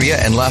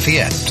and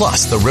Lafayette,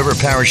 plus the river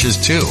parishes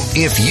too.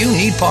 If you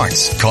need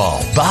parts,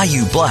 call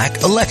Bayou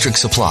Black Electric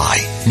Supply,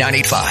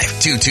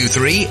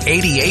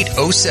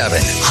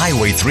 985-223-8807,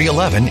 Highway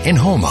 311 in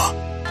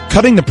Houma.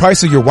 Cutting the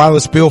price of your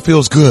wireless bill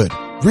feels good.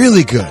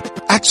 Really good.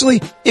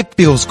 Actually, it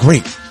feels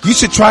great. You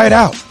should try it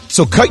out.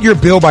 So cut your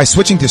bill by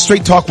switching to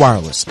Straight Talk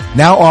Wireless.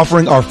 Now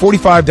offering our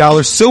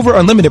 $45 Silver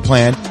Unlimited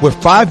plan with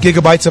 5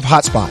 gigabytes of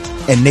hotspot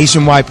and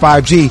nationwide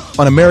 5G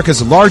on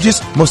America's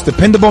largest, most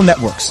dependable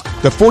networks.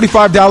 The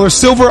 $45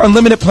 Silver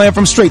Unlimited plan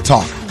from Straight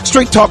Talk.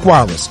 Straight Talk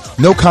Wireless.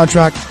 No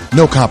contract,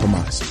 no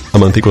compromise. A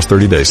month equals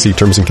 30 days. See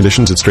terms and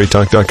conditions at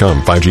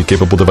straighttalk.com. 5G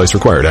capable device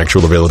required.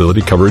 Actual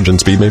availability, coverage, and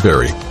speed may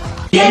vary.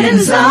 Get in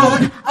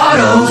zone,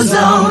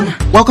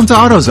 AutoZone. Welcome to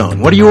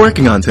AutoZone. What are you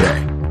working on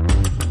today?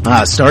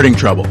 Starting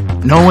trouble.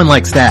 No one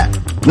likes that.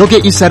 We'll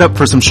get you set up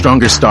for some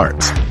stronger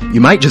starts.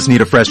 You might just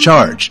need a fresh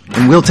charge,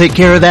 and we'll take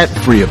care of that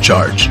free of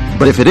charge.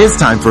 But if it is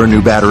time for a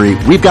new battery,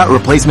 we've got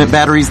replacement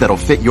batteries that'll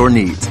fit your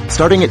needs,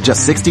 starting at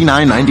just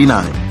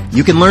 $69.99.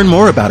 You can learn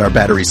more about our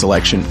battery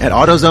selection at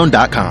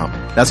AutoZone.com.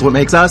 That's what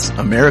makes us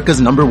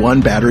America's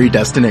 #1 battery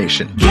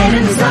destination. Get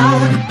in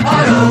zone,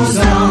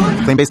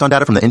 AutoZone. Claim based on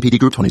data from the NPD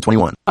Group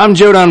 2021. I'm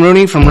Joe Don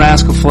Rooney from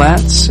Rascal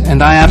Flats,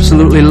 and I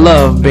absolutely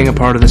love being a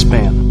part of this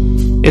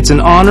band. It's an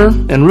honor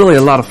and really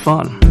a lot of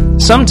fun.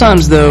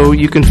 Sometimes, though,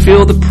 you can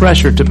feel the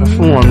pressure to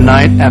perform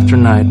night after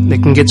night.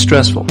 It can get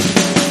stressful.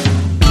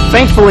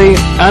 Thankfully,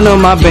 I know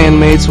my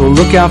bandmates will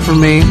look out for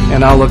me,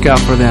 and I'll look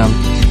out for them.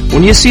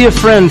 When you see a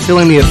friend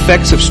feeling the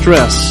effects of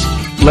stress,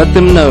 let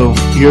them know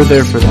you're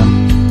there for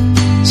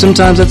them.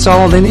 Sometimes that's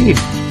all they need.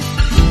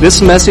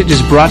 This message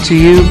is brought to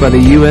you by the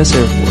U.S.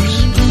 Air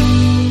Force.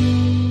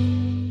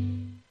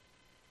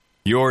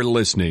 You're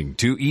listening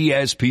to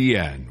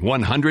ESPN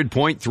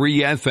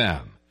 100.3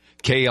 FM,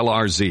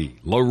 KLRZ,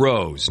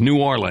 La-Rose, New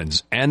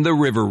Orleans, and the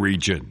River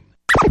Region.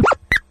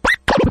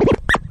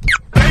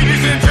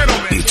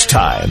 It's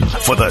time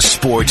for the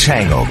Sports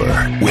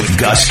Hangover with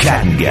Gus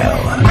Kattengell.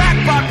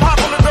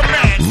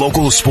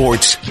 Local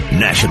sports,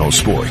 national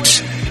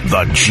sports.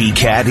 The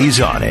G-Cat is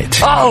on it.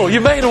 Oh,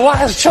 you made a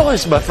wise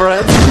choice, my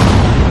friend.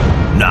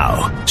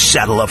 Now,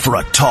 saddle up for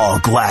a tall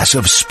glass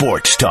of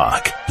sports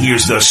talk.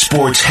 Here's the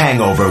Sports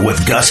Hangover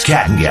with Gus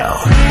Kattengell.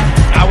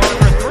 Hour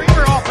number 3,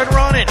 we're off and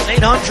running.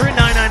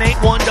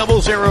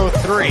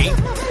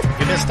 800-998-1003.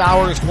 You missed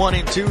hours 1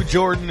 and 2.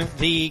 Jordan,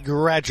 the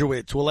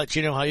Graduate, will let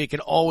you know how you can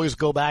always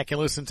go back and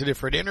listen to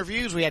different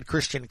interviews. We had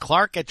Christian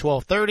Clark at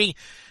 12:30,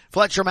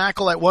 Fletcher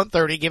Mackel at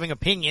 1:30, giving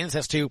opinions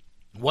as to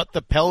what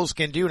the Pels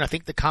can do. And I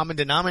think the common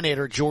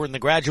denominator, Jordan, the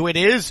Graduate,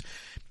 is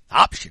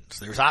options.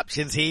 There's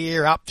options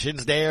here,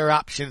 options there,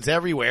 options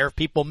everywhere. If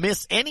people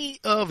miss any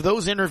of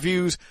those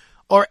interviews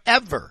or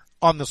ever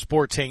on the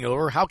Sports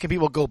Hangover, how can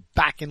people go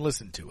back and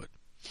listen to it?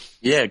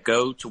 Yeah,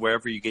 go to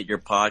wherever you get your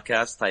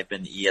podcast, type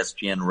in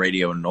ESPN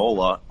Radio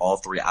NOLA. All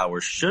 3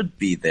 hours should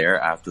be there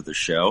after the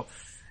show.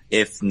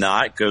 If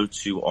not, go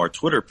to our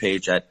Twitter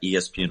page at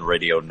ESPN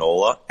Radio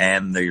NOLA,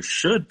 and there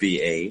should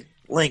be a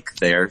link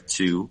there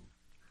to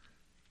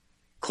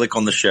click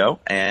on the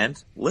show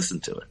and listen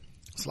to it.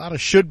 It's a lot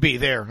of should be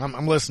there.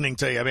 I'm listening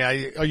to you. I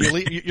mean,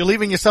 you're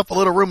leaving yourself a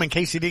little room in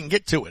case you didn't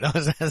get to it.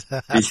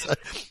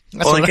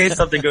 Well, in case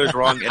something goes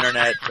wrong,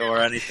 internet or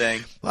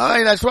anything. I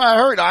mean, that's what I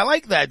heard. I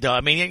like that, though. I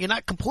mean, you're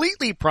not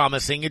completely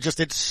promising.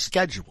 It's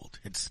scheduled.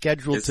 It's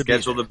scheduled to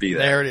be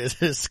there. There it is.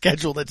 It's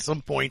scheduled at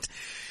some point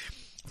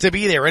to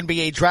be there.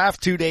 NBA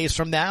draft 2 days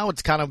from now.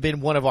 It's kind of been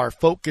one of our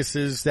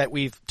focuses that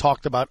we've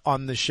talked about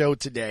on the show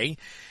today.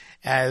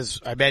 As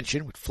I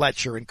mentioned, with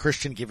Fletcher and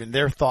Christian giving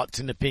their thoughts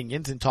and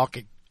opinions and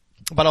talking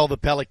about all the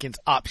Pelicans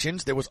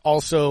options. There was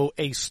also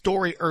a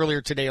story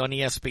earlier today on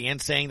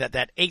ESPN saying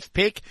that 8th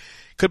pick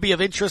could be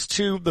of interest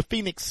to the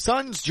Phoenix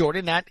Suns,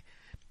 Jordan. That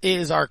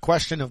is our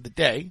question of the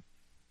day.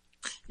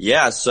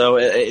 Yeah, so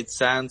it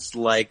sounds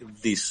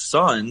like the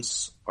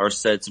Suns are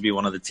said to be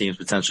one of the teams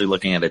potentially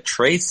looking at a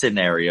trade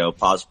scenario,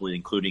 possibly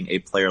including a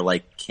player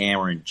like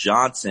Cameron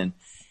Johnson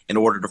in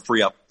order to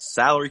free up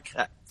salary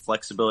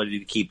flexibility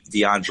to keep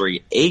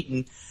DeAndre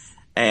Ayton.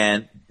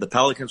 And the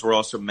Pelicans were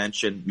also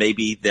mentioned.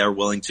 Maybe they're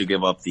willing to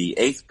give up the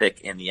 8th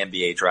pick in the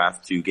NBA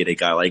draft to get a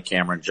guy like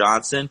Cameron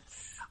Johnson.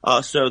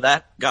 So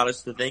that got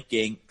us to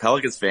thinking,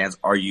 Pelicans fans,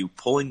 are you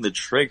pulling the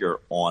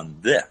trigger on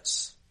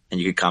this? And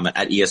you can comment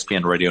at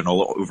ESPN Radio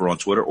NOLA over on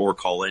Twitter or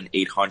call in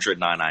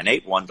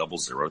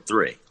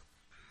 800-998-1003.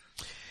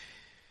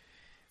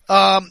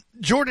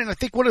 Jordan, I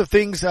think one of the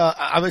things,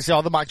 obviously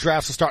all the mock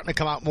drafts are starting to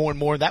come out more and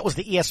more. That was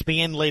the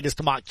ESPN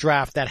latest mock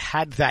draft that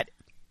had that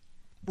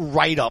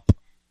write-up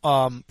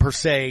per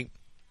se,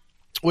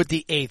 with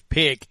the 8th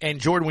pick. And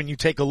Jordan, when you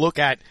take a look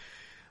at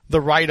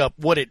the write-up,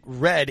 what it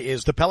read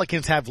is the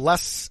Pelicans have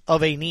less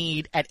of a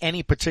need at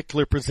any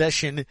particular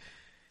possession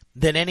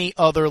than any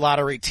other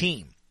lottery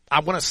team.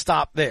 I'm going to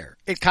stop there.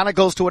 It kind of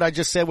goes to what I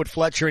just said with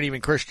Fletcher and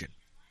even Christian.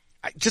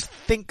 Just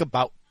think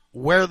about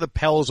where the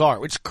Pels are,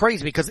 which is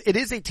crazy because it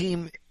is a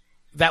team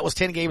that was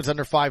 10 games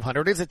under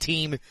 500. It is a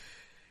team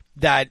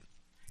that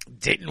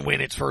didn't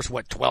win its first,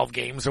 12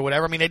 games or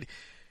whatever. I mean,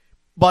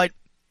 but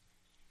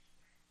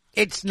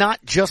it's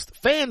not just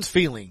fans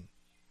feeling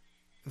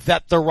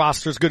that the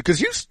roster's good,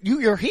 because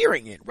you're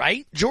hearing it,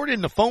 right?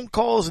 Jordan, the phone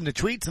calls and the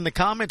tweets and the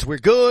comments, we're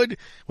good,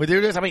 we're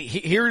doing this. I mean,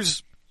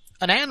 here's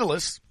an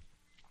analyst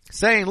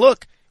saying,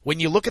 look,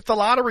 when you look at the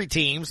lottery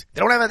teams,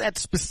 they don't have that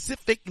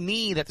specific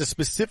need, that the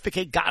specific,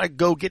 hey, gotta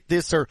go get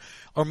this or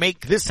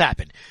make this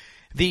happen.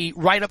 The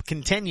write-up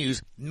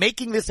continues,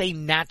 making this a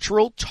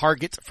natural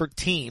target for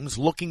teams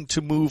looking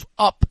to move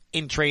up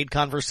in trade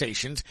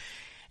conversations,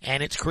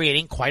 and it's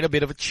creating quite a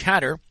bit of a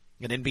chatter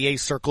in NBA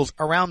circles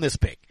around this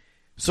pick.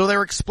 So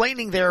they're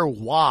explaining there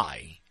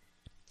why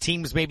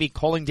teams may be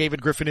calling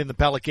David Griffin and the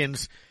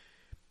Pelicans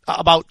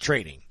about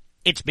trading.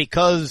 It's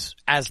because,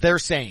 as they're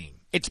saying,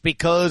 it's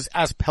because,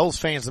 as Pels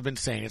fans have been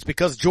saying, it's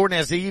because, Jordan,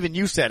 as even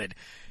you said it,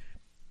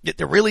 that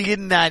they're really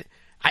in that,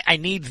 I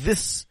need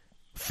this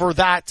for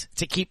that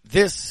to keep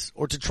this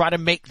or to try to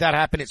make that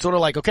happen. It's sort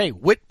of like, okay,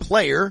 what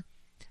player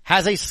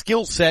has a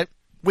skill set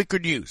we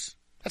could use?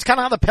 That's kind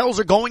of how the Pels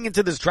are going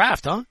into this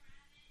draft, huh?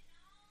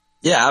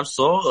 Yeah,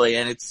 absolutely.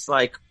 And it's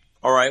like,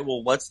 all right,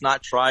 well, let's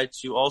not try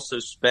to also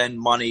spend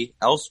money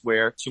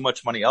elsewhere, too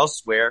much money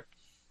elsewhere,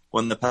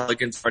 when the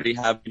Pelicans already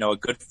have, a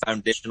good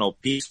foundational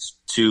piece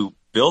to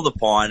build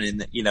upon in,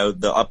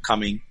 the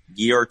upcoming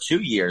year or 2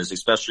 years,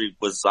 especially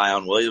with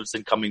Zion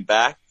Williamson coming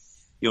back.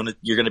 You're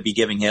going to be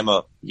giving him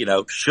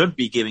should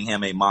be giving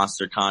him a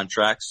monster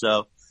contract.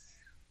 So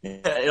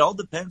it all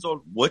depends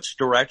on which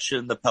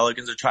direction the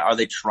Pelicans are trying. Are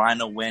they trying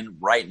to win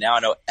right now? I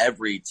know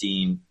every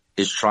team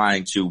is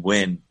trying to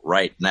win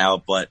right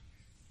now, but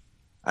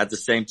at the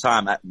same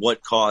time, at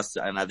what cost?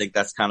 And I think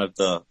that's kind of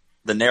the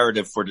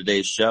narrative for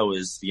today's show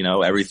is,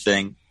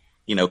 everything,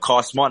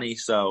 costs money.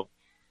 So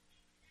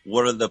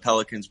what are the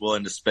Pelicans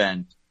willing to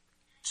spend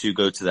to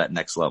go to that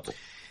next level?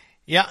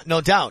 Yeah, no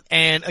doubt.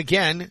 And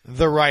again,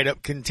 the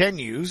write-up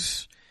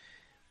continues.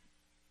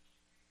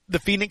 The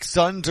Phoenix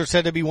Suns are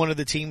said to be one of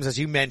the teams, as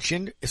you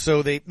mentioned.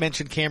 So they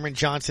mentioned Cameron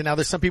Johnson. Now,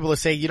 there's some people that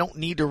say you don't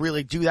need to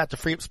really do that to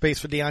free up space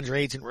for DeAndre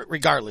Ayton.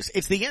 Regardless,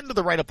 it's the end of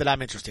the write-up that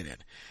I'm interested in.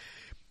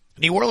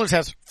 New Orleans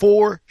has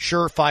 4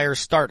 surefire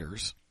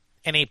starters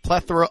and a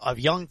plethora of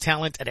young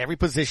talent at every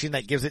position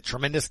that gives it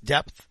tremendous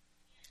depth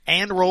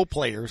and role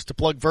players to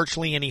plug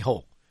virtually any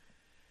hole.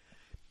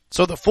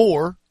 So the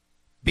 4,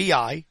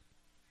 B.I.,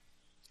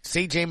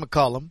 C.J.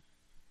 McCollum,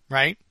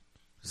 right?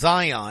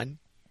 Zion.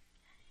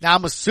 Now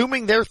I'm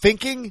assuming they're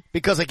thinking,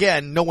 because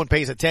again, no one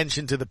pays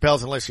attention to the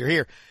Pels unless you're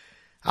here.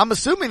 I'm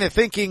assuming they're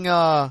thinking,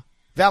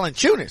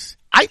 Valanciunas.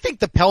 I think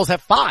the Pels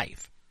have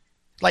 5.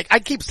 Like I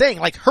keep saying,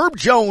 like Herb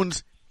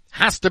Jones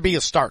has to be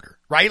a starter,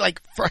 right?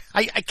 Like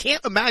I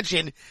can't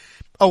imagine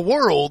a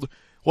world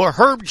where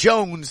Herb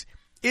Jones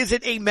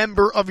isn't a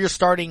member of your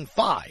starting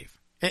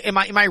 5. Am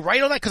I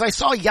right on that? Cause I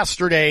saw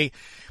yesterday,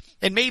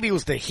 and maybe it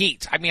was the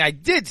Heat. I mean, I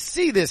did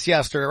see this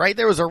yesterday, right?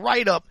 There was a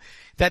write-up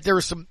that there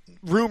was some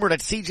rumor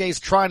that CJ's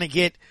trying to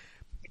get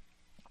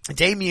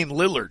Damian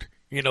Lillard,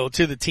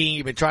 to the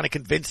team and trying to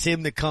convince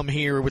him to come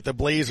here with the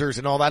Blazers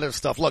and all that other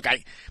stuff. Look,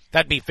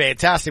 that'd be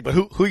fantastic, but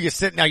who you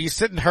sitting? Are you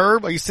sitting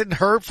Herb? Are you sitting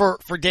Herb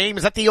for Dame?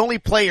 Is that the only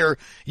player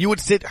you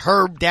would sit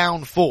Herb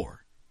down for?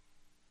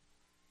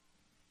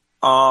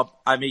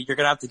 I mean, you're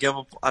gonna have to give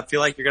up. I feel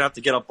like you're gonna have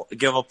to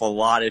give up a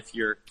lot if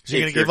you're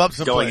give up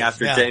some going plays.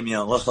 after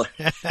Damian Lillard.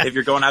 If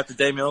you're going after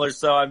Damian Lillard,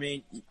 so I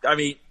mean,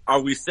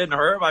 are we sitting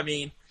Herb? I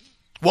mean,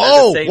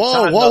 whoa!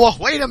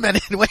 Wait a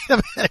minute! Wait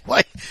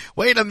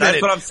a minute!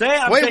 That's what I'm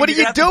saying. Wait, what are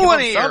you doing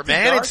here,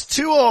 man? It's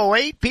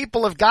 2:08.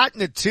 People have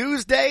gotten to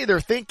Tuesday. They're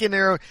thinking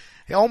they're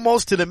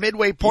almost to the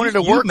midway point of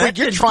the work week.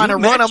 You're trying to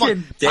run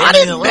them. I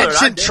didn't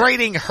mention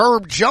trading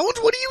Herb Jones.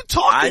 What are you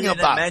talking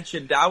about?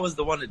 I was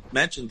the one that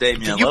mentioned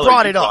Damian Lillard. You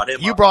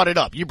brought it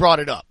up. You brought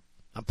it up.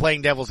 I'm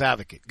playing devil's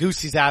advocate.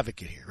 Goosey's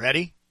advocate here.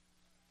 Ready?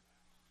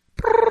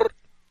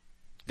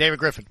 David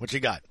Griffin, what you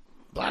got?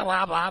 Blah,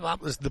 blah, blah, blah.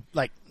 It's the,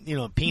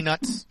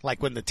 peanuts.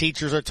 Like when the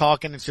teachers are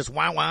talking, it's just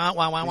wah, wah,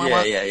 wah, wah, wah,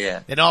 wah.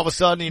 Yeah. And all of a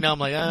sudden, I'm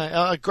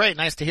like, great.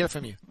 Nice to hear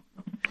from you.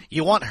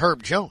 You want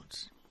Herb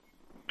Jones.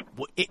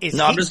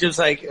 I'm just gonna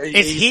say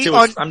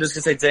I'm just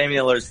gonna say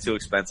Damian Lillard's too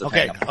expensive.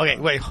 Okay,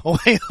 wait.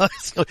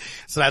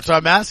 So that's what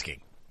I'm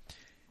asking.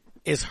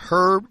 Is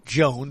Herb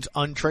Jones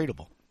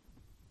untradeable?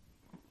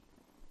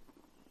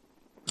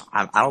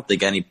 I don't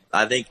think any.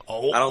 I think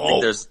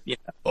there's.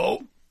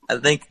 I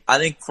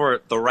think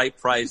for the right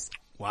price,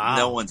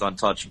 no one's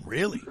untouchable.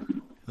 Really?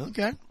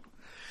 Okay.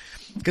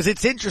 Because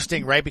it's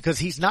interesting, right? Because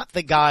he's not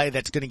the guy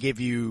that's going to give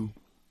you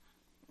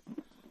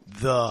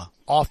the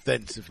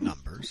offensive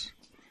numbers.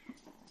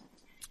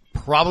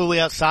 Probably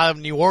outside of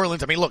New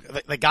Orleans. I mean, look,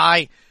 the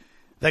guy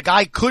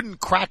couldn't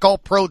crack all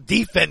pro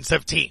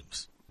defensive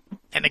teams.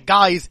 And the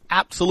guy is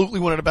absolutely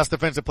one of the best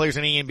defensive players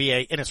in the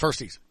NBA in his first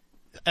season.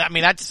 I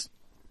mean, that's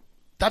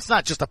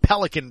not just a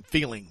Pelican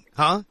feeling,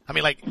 huh? I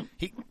mean, like,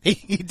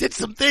 he did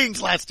some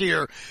things last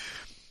year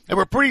that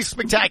were pretty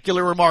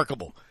spectacular,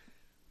 remarkable.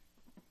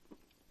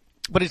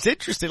 But it's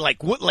interesting,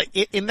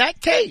 in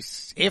that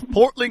case, if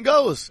Portland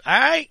goes, all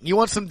right, you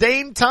want some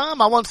Dame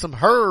time? I want some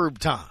Herb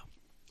time.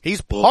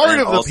 He's part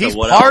of the. also, He's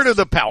what part else? of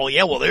the power.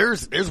 Yeah, well,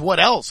 there's what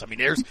else? I mean,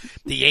 there's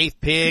the 8th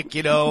pick.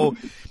 You know,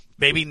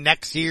 maybe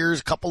next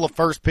year's couple of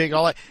first pick.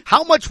 All that.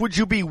 How much would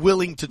you be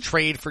willing to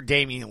trade for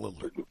Damian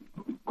Lillard?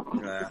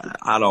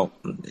 I don't.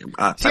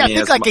 I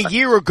think like a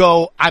year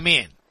ago, I'm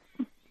in.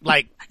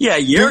 Like, yeah, a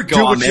year do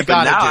ago, what I'm you in. But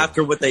gotta now, do.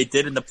 after what they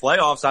did in the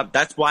playoffs,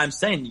 that's why I'm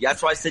saying.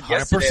 That's why I said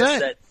yesterday. 100%. I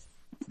said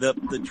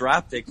the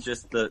draft pick's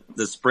just the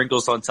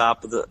sprinkles on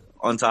top of the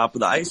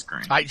ice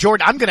cream. All right,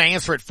 Jordan, I'm going to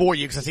answer it for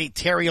you because I see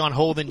Terry on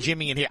hold and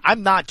Jimmy in here.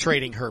 I'm not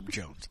trading Herb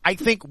Jones. I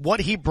think what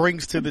he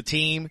brings to the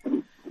team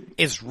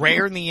is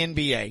rare in the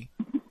NBA.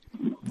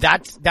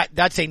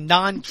 That's a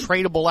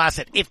non-tradable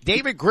asset. If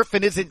David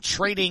Griffin isn't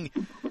trading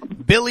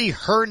Billy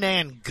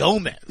Hernan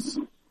Gomez,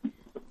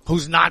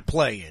 who's not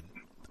playing,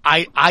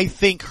 I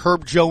think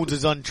Herb Jones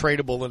is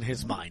untradeable in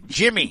his mind.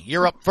 Jimmy,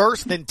 you're up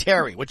first, then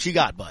Terry. What you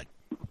got, bud?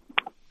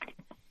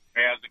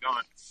 Hey, how's it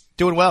going?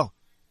 Doing well.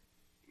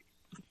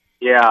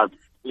 Yeah,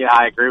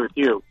 I agree with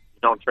you.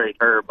 Don't trade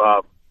Herb.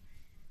 I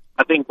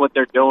think what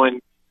they're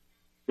doing,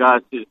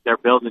 Gus, is they're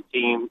building a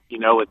team,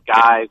 with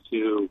guys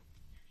who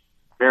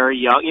very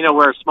young.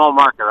 We're a small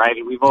market, right?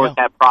 And we've always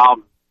had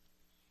problems.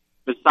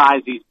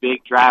 Besides these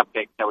big draft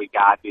picks that we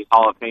got, these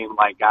Hall of Fame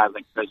like guys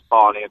like Chris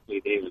Paul and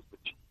Anthony Davis.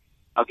 Which,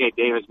 okay,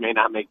 Davis may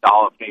not make the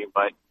Hall of Fame,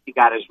 but he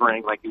got his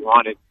ring like he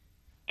wanted.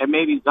 And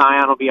maybe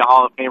Zion will be a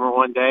Hall of Famer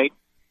one day.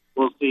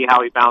 We'll see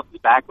how he bounces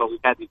back. But we've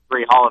had these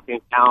three Hall of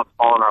Fame talents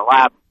fall in our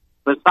lap.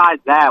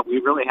 Besides that, we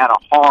really had a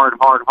hard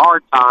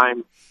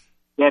time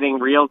getting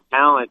real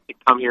talent to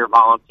come here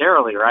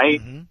voluntarily, right?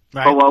 Mm-hmm.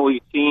 Right. But what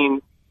we've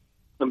seen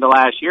in the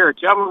last year or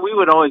two, we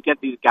would always get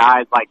these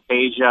guys like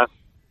Peja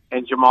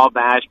and Jamal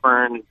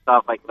Mashburn and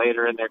stuff like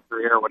later in their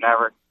career or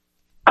whatever.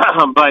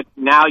 But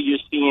now you're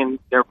seeing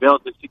the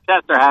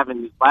success they're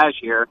having this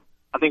last year.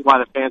 I think why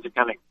the fans are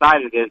kind of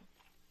excited is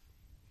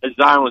as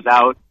Zion was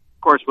out.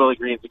 Of course, Willie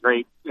Green's a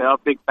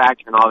big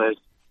factor in all this,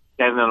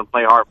 getting them to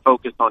play hard,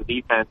 focused on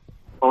defense.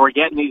 But we're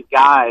getting these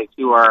guys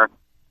who are,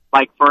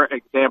 like, for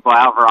example,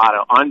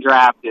 Alvarado,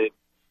 undrafted,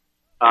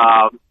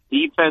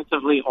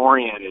 defensively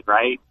oriented,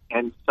 right?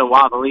 And so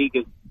while the league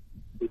is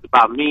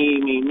about me,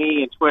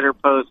 and Twitter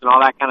posts and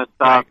all that kind of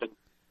stuff, and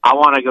I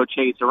want to go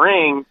chase a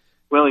ring,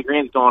 Willie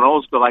Green's going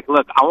old school. Like,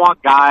 look, I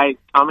want guys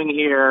coming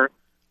here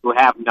who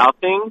have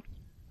nothing,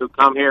 who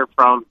come here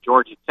from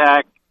Georgia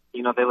Tech.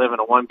 They live in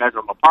a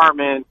one-bedroom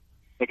apartment.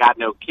 They got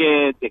no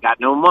kids. They got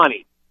no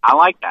money. I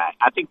like that.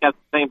 I think that's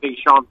the same thing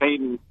Sean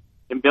Payton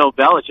and Bill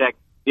Belichick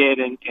did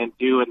and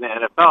do in the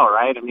NFL,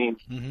 right? I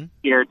mean,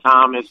 Pierre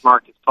Thomas,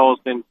 Marcus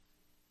Colston.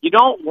 You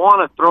don't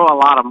want to throw a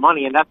lot of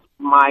money, and that's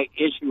my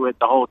issue with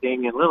the whole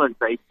Damian Lillard.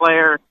 Great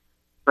player,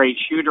 great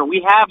shooter.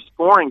 We have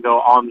scoring, though,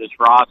 on this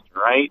roster,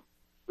 right?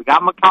 We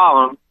got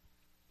McCollum.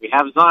 We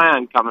have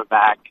Zion coming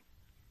back,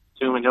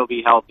 assuming he'll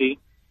be healthy.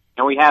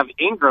 And we have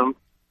Ingram,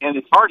 and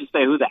it's hard to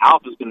say who the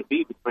alpha is going to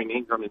be between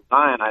Ingram and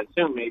Zion. I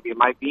assume maybe it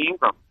might be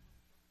Ingram.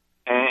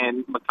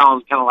 And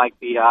McCollum's kind of like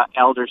the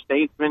elder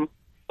statesman.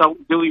 So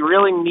do we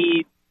really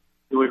need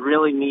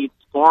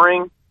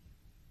scoring?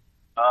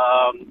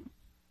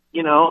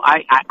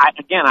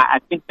 I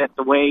think that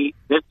the way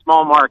this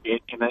small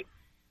market and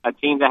a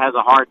team that has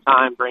a hard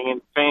time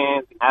bringing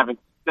fans and having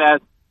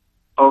success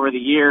over the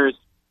years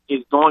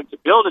is going to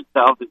build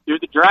itself is through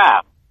the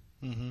draft.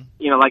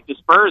 Like the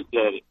Spurs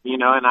did,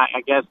 and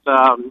I guess,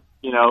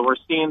 we're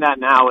seeing that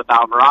now with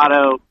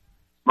Alvarado.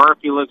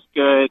 Murphy looks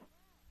good.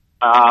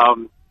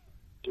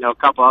 A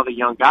couple other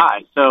young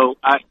guys. So,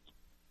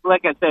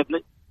 like I said,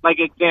 like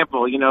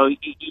example, you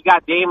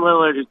got Dame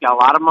Lillard who's got a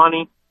lot of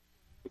money.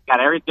 He's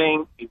got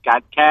everything. He's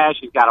got cash.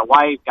 He's got a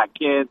wife, got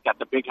kids, got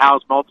the big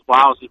house, multiple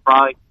houses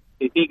probably.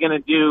 Is he going to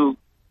do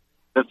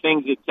the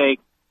things it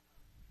takes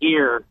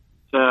here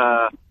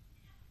to,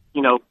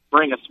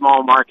 bring a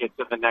small market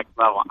to the next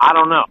level? I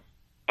don't know.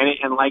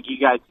 And like you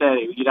guys said,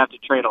 you'd have to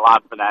trade a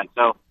lot for that.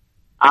 So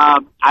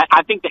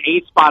I think the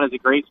 8th spot is a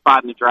great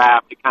spot in the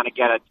draft to kind of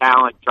get a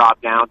talent drop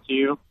down to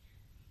you.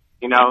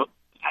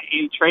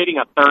 Trading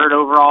a 3rd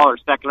overall or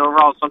 2nd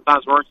overall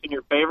sometimes works in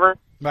your favor.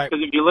 Right.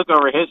 Because if you look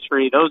over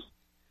history, those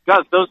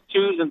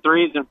 2s and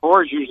 3s and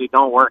 4s usually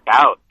don't work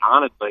out,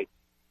 honestly.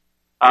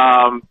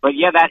 But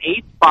yeah, that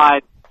 8th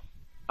spot,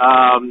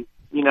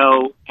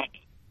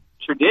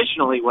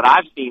 traditionally what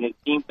I've seen is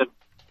teams have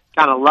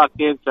kind of lucked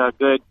into a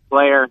good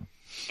player.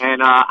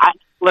 And I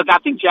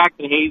think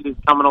Jackson Hayes is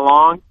coming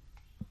along.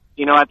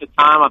 At the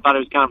time I thought it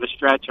was kind of a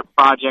stretch, a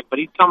project, but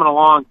he's coming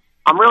along.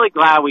 I'm really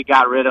glad we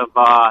got rid of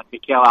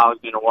Nickeil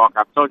Alexander-Walker.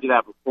 I've told you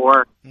that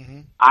before.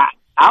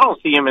 I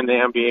don't see him in the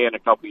NBA in a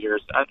couple of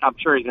years. I'm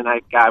sure he's a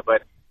nice guy,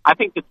 but I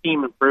think the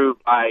team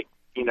improved by,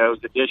 his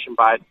addition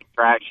by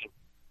subtraction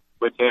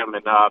with him,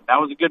 and that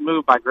was a good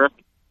move by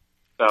Griffin.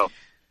 So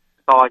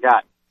that's all I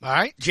got. All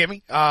right,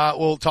 Jimmy.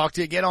 We'll talk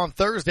to you again on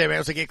Thursday, man.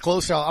 As we get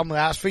closer, I'm going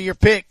to ask for your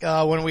pick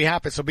when we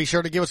happen, so be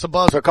sure to give us a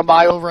buzz or come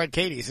by over at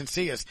Katie's and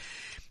see us.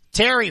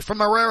 Terry from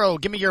Marrero,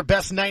 give me your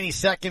best 90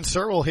 seconds,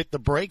 sir. We'll hit the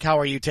break. How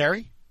are you,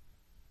 Terry?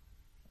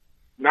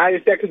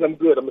 90 seconds, I'm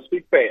good. I'm going to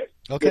speak fast.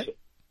 Okay.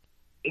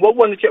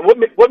 Listen,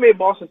 what made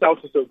Boston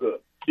Celtics so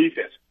good?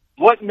 Defense.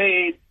 what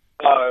made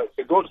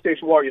the Golden State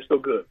Warriors so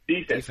good?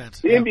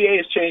 Defense. The NBA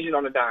is changing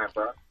on the dime,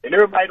 bro, and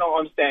everybody don't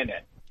understand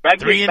that.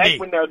 Back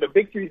when the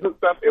Big Three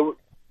hooked up,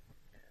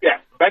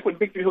 back when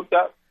Big Three hooked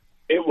up,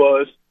 it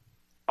was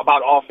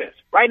about offense.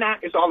 Right now,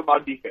 it's all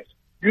about defense.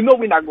 You know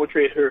we're not going to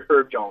trade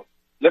Herb Jones.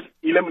 Let's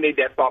eliminate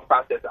that thought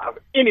process out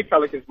of any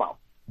Pelicans' mouth.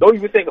 Don't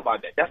even think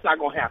about that. That's not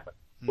going to happen.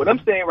 Mm-hmm. What I'm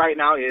saying right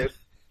now is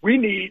we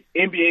need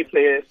NBA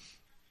players.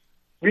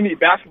 We need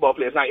basketball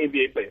players, not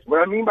NBA players.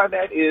 What I mean by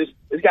that is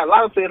it's got a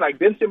lot of players like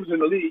Ben Simmons in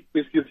the league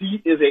because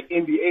he is an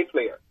NBA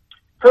player.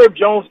 Herb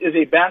Jones is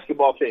a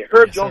basketball player.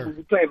 Herb Jones will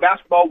be playing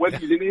basketball whether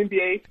he's in the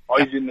NBA or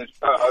he's in the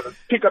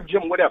pickup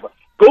gym, whatever.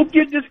 Go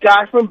get this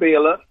guy from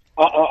Baylor,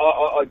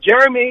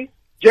 Jeremy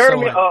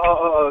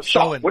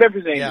Shaw, whatever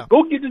his name is.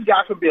 Go get this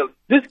guy from Baylor.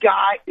 This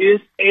guy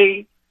is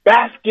a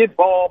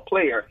basketball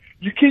player.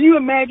 Can you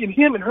imagine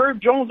him and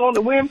Herb Jones on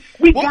the wing?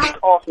 We got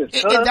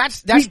offense. And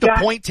that's the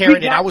point,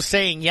 Terry, that I was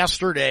saying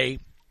yesterday.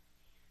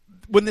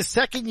 When the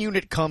second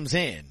unit comes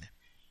in,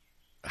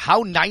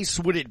 how nice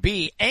would it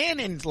be?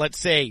 And in, let's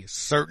say,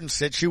 certain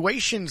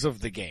situations of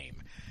the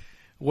game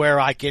where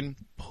I can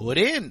put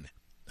in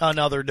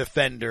another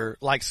defender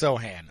like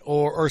Sohan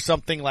or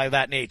something like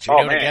that nature.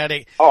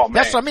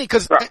 That's what I mean,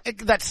 because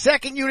that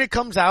second unit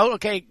comes out,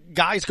 okay,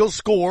 guys go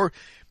score,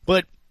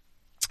 but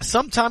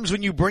sometimes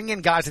when you bring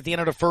in guys at the end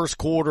of the first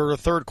quarter or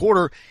third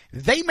quarter,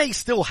 they may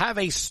still have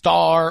a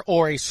star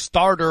or a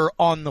starter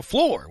on the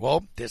floor.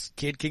 Well, this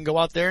kid can go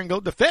out there and go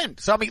defend.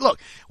 So, I mean, look,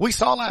 we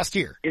saw last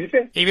year,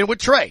 even with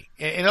Trey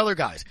and other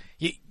guys,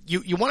 you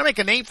want to make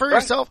a name for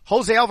yourself?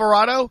 Jose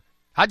Alvarado,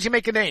 how'd you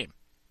make a name?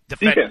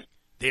 Defending.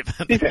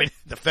 Defense.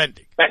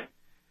 Defending. Defense.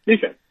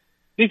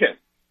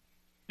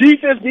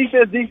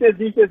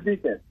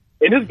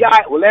 And this guy,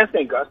 last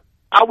thing, Gus,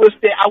 I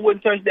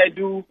wouldn't touch that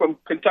dude from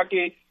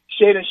Kentucky,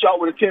 Shaden Sharp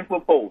with a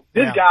 10-foot pole.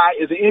 This guy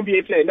is an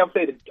NBA player. Never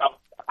played it.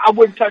 I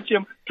wouldn't touch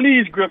him.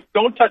 Please, Griff,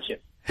 don't touch him.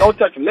 Don't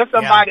touch him. Let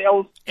somebody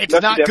else. It's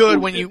not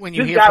good when you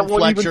hear from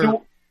Fletcher.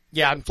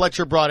 Yeah, and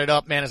Fletcher brought it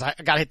up, man, as I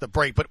got to hit the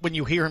break. But when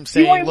you hear him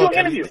saying, look,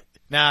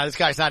 this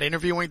guy's not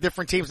interviewing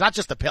different teams, not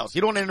just the Pels.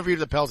 You don't interview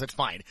the Pels, it's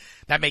fine.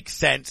 That makes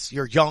sense.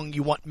 You're young,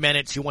 you want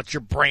minutes, you want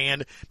your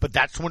brand. But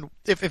that's when,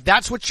 if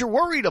that's what you're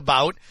worried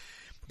about,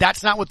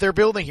 that's not what they're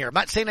building here. I'm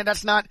not saying that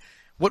that's not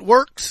what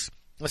works.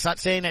 It's not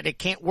saying that it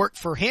can't work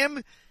for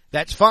him.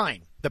 That's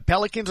fine. The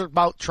Pelicans are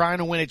about trying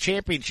to win a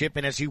championship,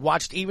 and as you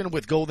watched even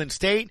with Golden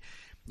State,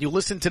 you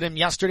listened to them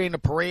yesterday in the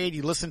parade,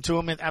 you listened to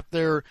them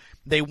after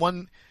they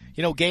won,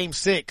 Game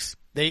 6.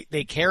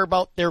 They care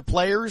about their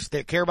players,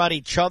 they care about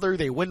each other,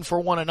 they win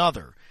for one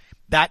another.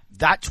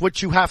 That's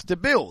what you have to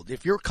build.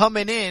 If you're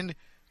coming in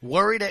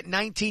worried at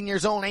 19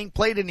 years old, ain't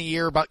played in a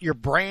year about your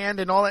brand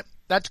and all that,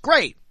 that's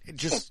great. It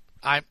just,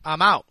 I'm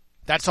out.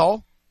 That's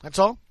all.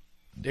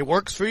 It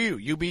works for you.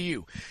 You be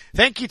you.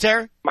 Thank you,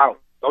 Terry. I'm out.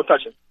 Don't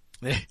touch it.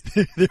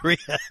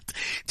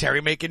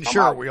 Terry making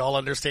sure we all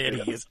understand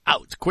he is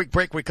out. Quick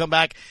break. We come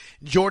back.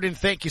 Jordan,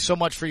 thank you so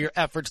much for your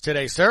efforts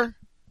today, sir.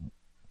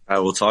 I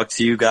will talk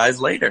to you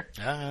guys later.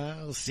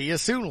 We'll see you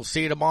soon. We'll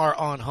see you tomorrow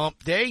on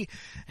Hump Day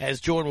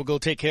as Jordan will go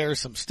take care of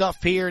some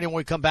stuff here. And then when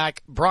we come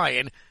back,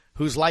 Brian,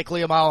 who's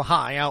likely a mile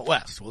high out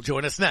west, will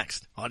join us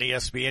next on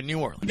ESPN New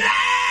Orleans.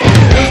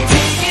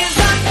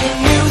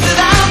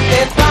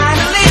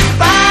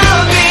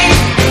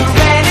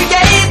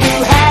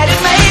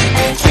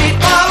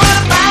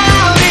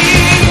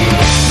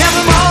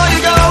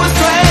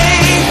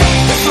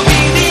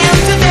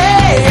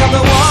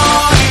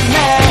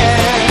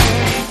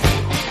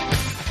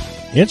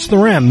 It's the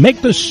Ram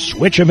Make the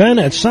Switch event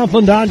at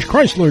Southland Dodge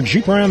Chrysler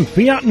Jeep Ram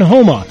Fiat and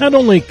Homa. Not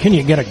only can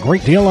you get a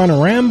great deal on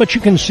a Ram, but you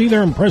can see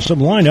their impressive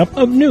lineup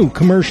of new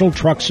commercial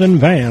trucks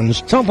and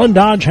vans. Southland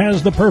Dodge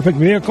has the perfect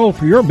vehicle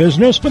for your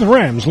business with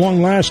Ram's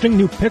long-lasting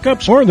new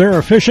pickups or their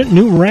efficient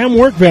new Ram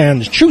work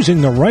vans.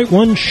 Choosing the right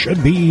one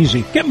should be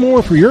easy. Get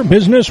more for your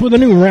business with a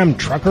new Ram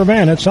truck or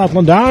van at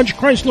Southland Dodge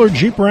Chrysler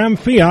Jeep Ram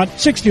Fiat,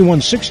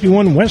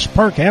 6161 West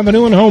Park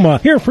Avenue in Homa.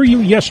 Here for you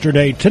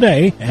yesterday,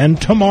 today,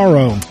 and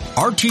tomorrow.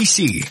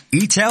 RTC,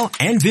 ETEL,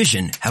 and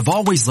Vision have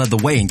always led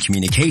the way in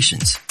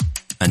communications.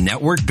 A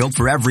network built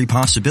for every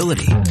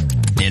possibility.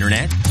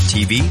 Internet,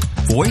 TV,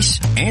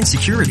 voice, and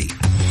security.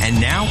 And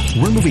now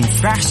we're moving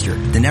faster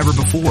than ever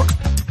before,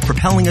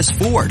 propelling us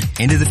forward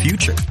into the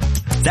future.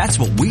 That's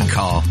what we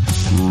call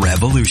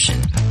revolution.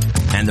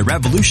 And the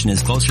revolution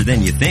is closer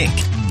than you think.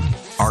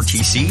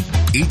 RTC,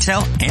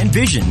 ETEL, and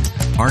Vision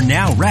are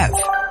now Rev.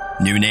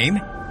 New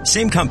name,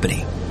 same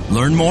company.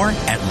 Learn more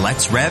at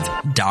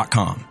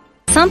letsrev.com.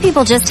 Some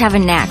people just have a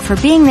knack for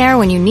being there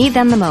when you need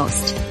them the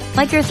most.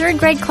 Like your third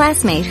grade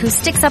classmate who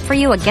sticks up for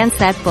you against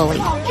that bully.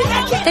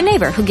 The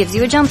neighbor who gives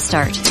you a jump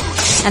start.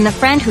 And the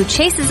friend who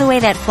chases away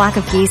that flock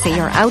of geese at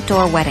your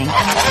outdoor wedding.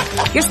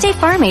 Your State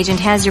Farm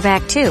agent has your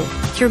back too,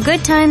 through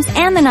good times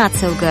and the not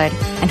so good.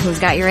 And who's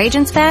got your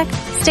agent's back?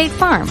 State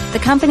Farm, the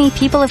company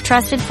people have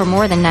trusted for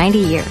more than 90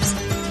 years.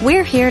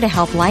 We're here to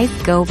help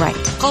life go right.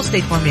 Call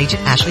State Farm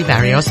agent Ashley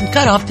Barrios and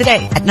cut off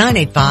today at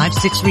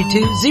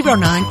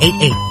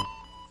 985-632-0988.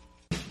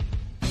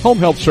 Home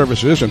health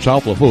services in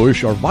South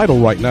Lafourche are vital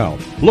right now.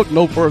 Look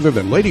no further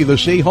than Lady of the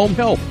Sea Home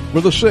Health.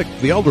 For the sick,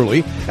 the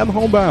elderly, and the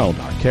homebound,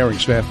 our caring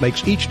staff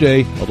makes each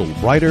day a little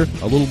brighter,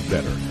 a little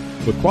better.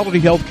 With quality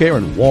health care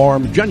and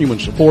warm, genuine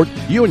support,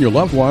 you and your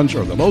loved ones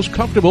are the most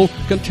comfortable,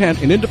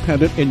 content, and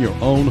independent in your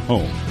own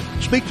home.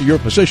 Speak to your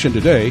physician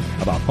today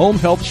about home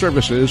health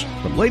services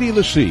from Lady of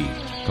the Sea.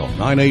 Call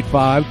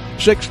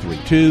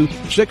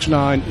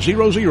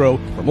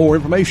 985-632-6900 for more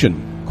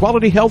information.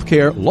 Quality health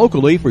care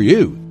locally for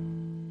you.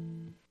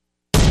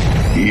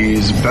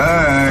 He's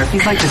back.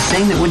 He's like the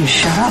thing that wouldn't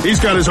shut up. He's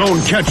got his own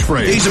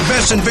catchphrase. He's the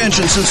best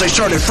invention since they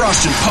started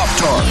frosting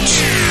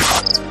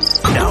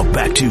Pop-Tarts. Now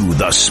back to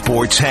the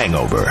Sports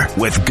Hangover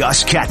with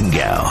Gus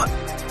Kattengell.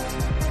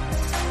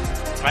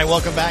 All right,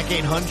 welcome back.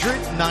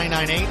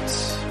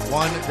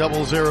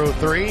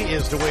 800-998-1003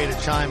 is the way to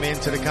chime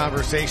into the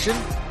conversation.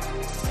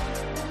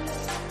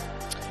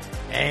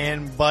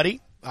 And, buddy,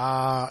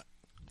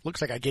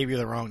 looks like I gave you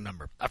the wrong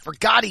number. I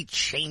forgot he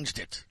changed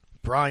it.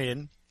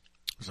 Brian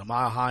was a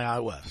mile high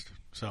out west.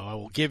 So I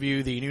will give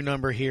you the new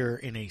number here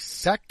in a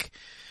sec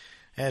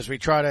as we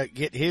try to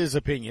get his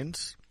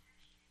opinions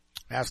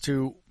as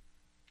to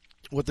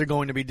what they're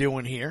going to be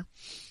doing here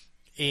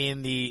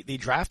in the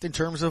draft in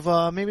terms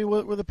of maybe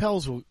where the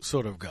Pels will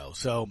sort of go.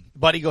 So,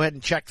 buddy, go ahead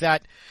and check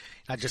that.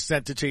 I just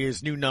sent it to you,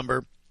 his new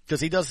number, because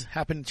he does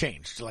happen to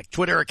change. So, like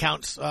Twitter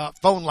accounts,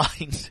 phone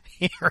lines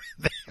here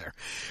and there.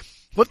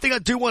 One thing I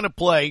do want to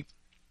play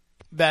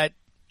that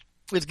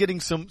is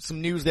getting some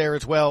news there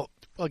as well,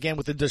 again,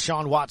 with the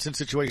Deshaun Watson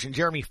situation.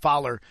 Jeremy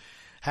Fowler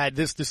had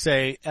this to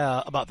say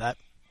about that.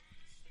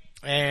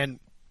 And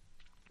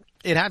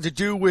it had to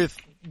do with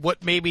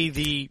what maybe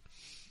the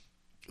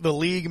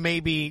league may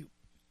be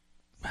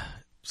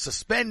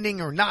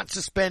suspending or not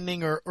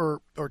suspending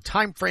or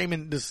time frame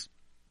in this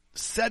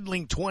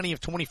settling 20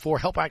 of 24.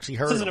 Help actually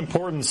hurt. This is an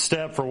important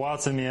step for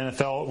Watson in the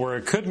NFL where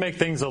it could make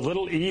things a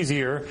little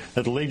easier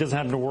that the league doesn't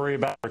have to worry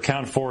about or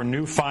account for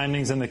new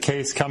findings in the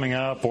case coming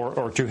up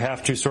or to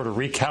have to sort of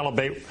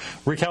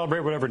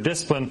recalibrate whatever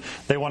discipline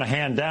they want to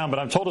hand down. But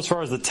I'm told as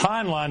far as the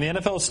timeline, the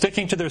NFL is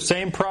sticking to their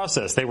same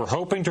process. They were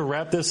hoping to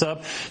wrap this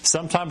up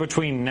sometime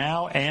between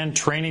now and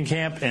training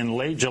camp in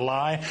late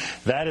July.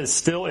 That is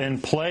still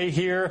in play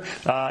here.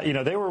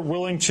 They were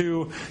willing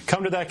to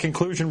come to that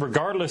conclusion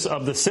regardless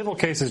of the civil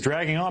cases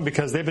dragging on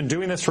because they've been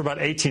doing this for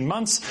about 18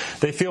 months.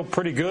 They feel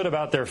pretty good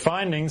about their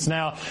findings.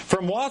 Now,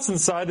 from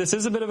Watson's side, this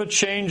is a bit of a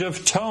change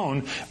of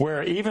tone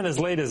where even as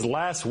late as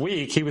last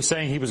week, he was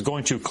saying he was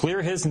going to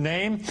clear his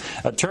name.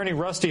 Attorney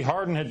Rusty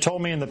Hardin had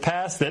told me in the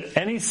past that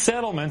any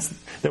settlements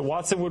that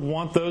Watson would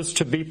want those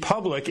to be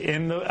public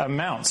in the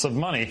amounts of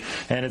money.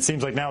 And it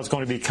seems like now it's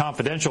going to be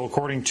confidential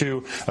according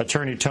to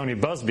attorney Tony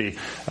Busby,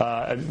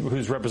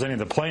 who's representing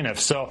the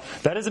plaintiffs. So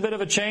that is a bit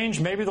of a change.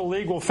 Maybe the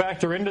league will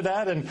factor into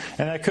that and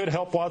that could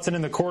help Watson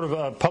in the court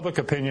of public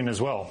opinion as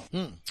well.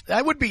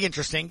 That would be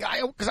interesting.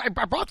 Because I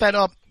brought that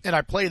up and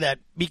I play that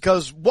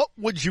because what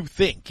would you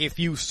think if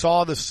you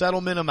saw the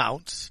settlement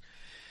amounts?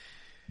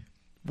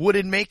 Would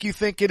it make you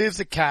think it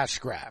is a cash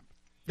grab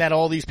that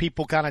all these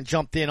people kind of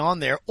jumped in on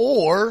there?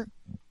 Or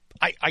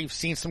I've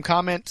seen some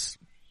comments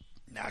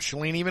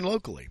nationally and even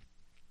locally.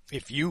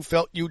 If you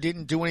felt you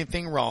didn't do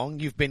anything wrong,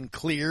 you've been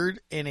cleared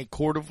in a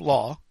court of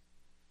law,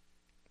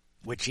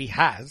 which he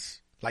has.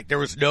 Like they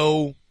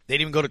didn't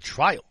even go to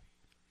trial.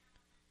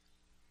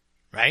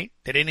 Right?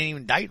 They didn't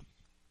even indict him.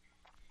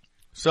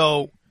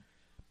 So,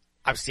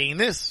 I've seen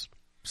this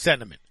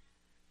sentiment.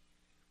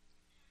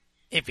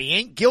 If he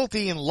ain't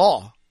guilty in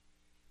law,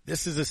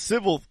 this is a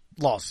civil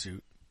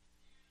lawsuit,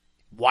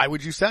 why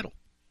would you settle?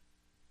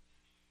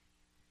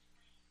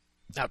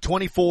 Now,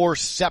 24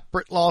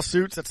 separate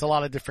lawsuits, that's a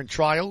lot of different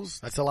trials,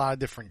 that's a lot of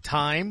different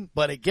time,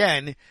 but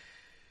again,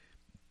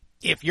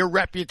 if your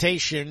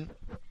reputation,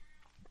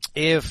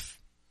 if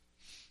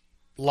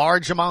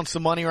large amounts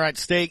of money are at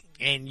stake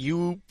and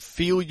you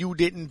feel you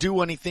didn't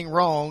do anything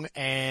wrong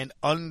and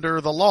under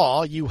the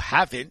law you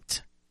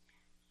haven't,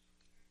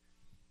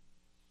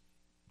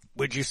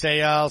 would you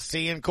say, I'll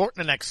see you in court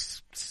in the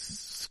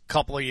next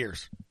couple of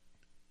years?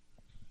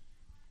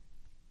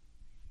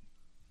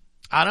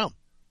 I don't know.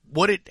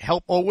 Would it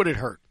help or would it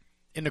hurt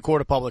in the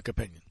court of public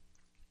opinion?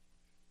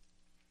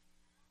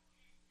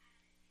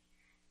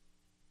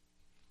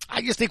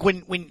 I just think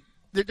when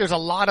there's a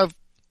lot of,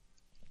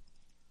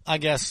 I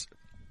guess,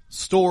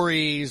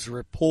 stories,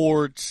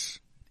 reports,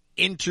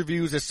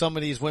 interviews that some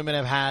of these women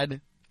have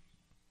had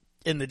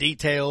in the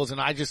details. And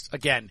I just,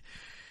 again,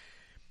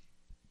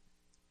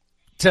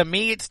 to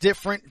me, it's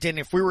different than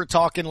if we were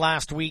talking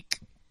last week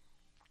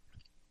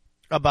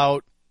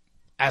about,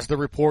 as the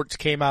reports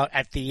came out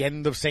at the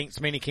end of Saints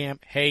minicamp,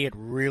 hey, it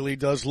really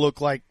does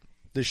look like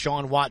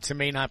Deshaun Watson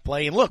may not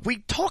play. And look, we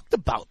talked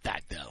about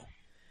that, though.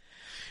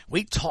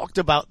 We talked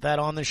about that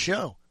on the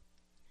show.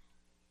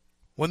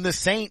 When the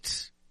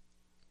Saints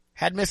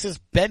had Mrs.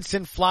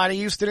 Benson fly to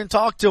Houston and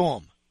talk to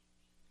him.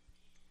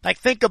 Like,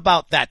 think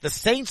about that. The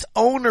Saints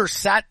owner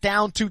sat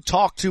down to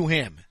talk to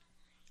him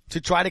to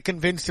try to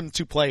convince him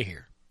to play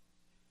here.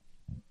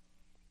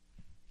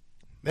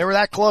 They were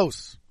that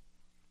close.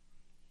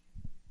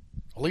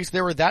 At least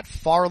they were that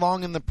far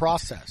along in the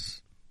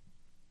process.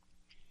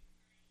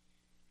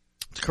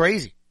 It's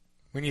crazy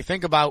when you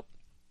think about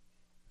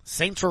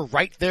Saints were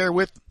right there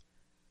with.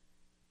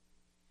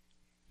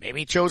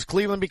 Maybe he chose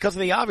Cleveland because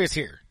of the obvious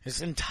here.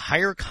 His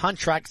entire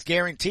contract's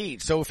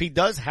guaranteed. So if he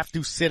does have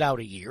to sit out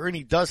a year and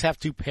he does have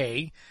to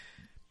pay,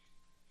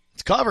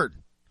 it's covered,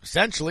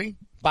 essentially,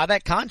 by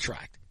that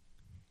contract.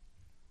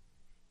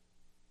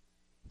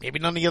 Maybe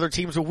none of the other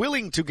teams are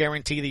willing to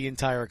guarantee the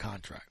entire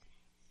contract.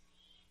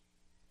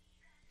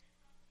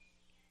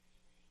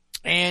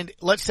 And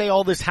let's say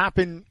all this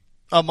happened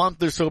a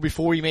month or so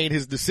before he made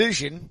his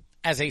decision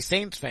as a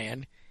Saints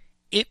fan.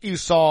 If you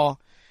saw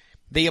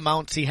the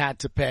amounts he had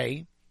to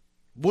pay,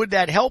 would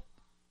that help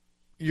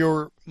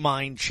your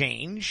mind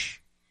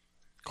change?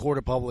 Court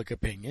of public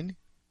opinion.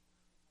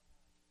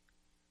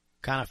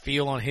 Kind of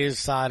feel on his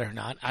side or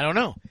not. I don't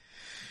know.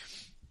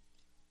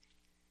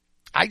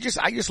 I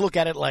just look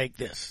at it like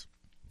this.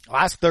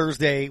 Last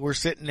Thursday, we're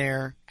sitting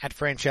there at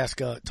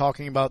Francesca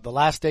talking about the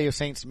last day of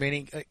Saints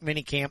mini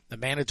camp, the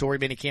mandatory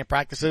mini camp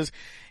practices.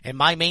 And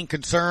my main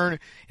concern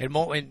and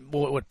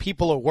what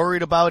people are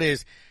worried about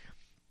is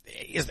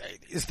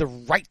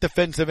the right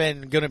defensive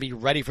end going to be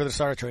ready for the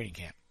start of training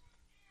camp?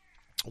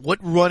 What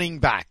running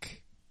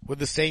back would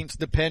the Saints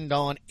depend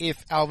on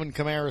if Alvin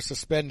Kamara is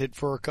suspended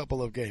for a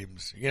couple of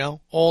games? You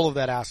know, all of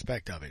that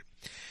aspect of it.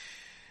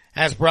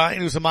 As Brian,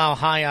 who's a mile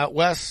high out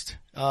west,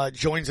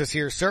 joins us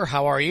here. Sir,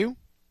 how are you?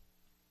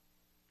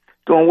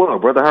 Doing well,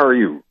 brother. How are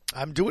you?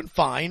 I'm doing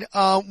fine.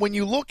 When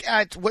you look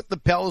at what the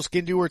Pels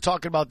can do, we're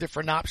talking about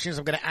different options.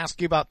 I'm going to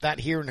ask you about that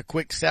here in a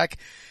quick sec.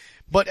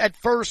 But at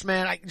first,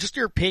 man, just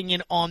your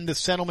opinion on the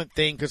settlement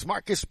thing, because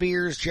Marcus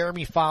Spears,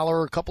 Jeremy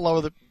Fowler, a couple of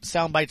other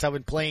sound bites I've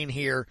been playing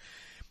here.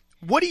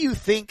 What do you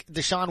think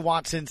Deshaun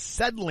Watson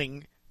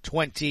settling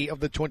 20 of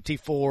the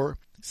 24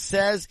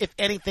 says, if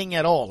anything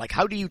at all? Like,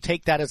 how do you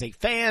take that as a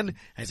fan,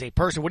 as a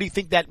person? What do you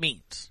think that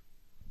means?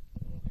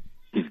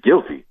 He's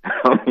guilty.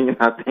 I mean,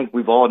 I think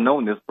we've all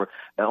known this.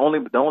 The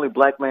only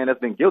black man that's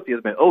been guilty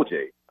has been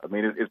OJ. I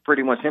mean, it's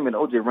pretty much him and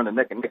OJ running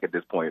neck and neck at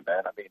this point,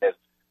 man. I mean, that's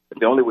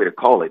the only way to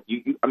call it.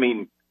 I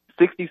mean,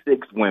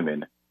 66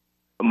 women,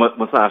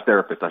 massage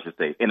therapists, I should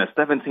say, in a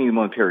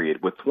 17-month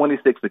period with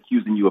 26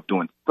 accusing you of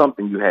doing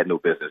something you had no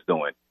business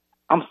doing.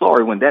 I'm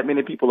sorry, when that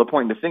many people are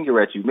pointing the finger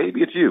at you,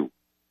 maybe it's you.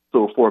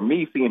 So for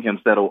me, seeing him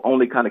settle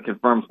only kind of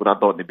confirms what I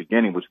thought in the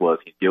beginning, which was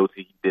he's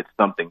guilty. He did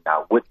something.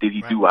 Now, what did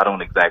he do? I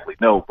don't exactly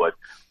know, but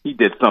he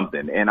did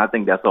something. And I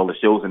think that's all it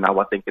shows. And now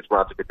I think it's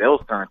Roger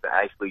Goodell's turn to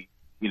actually,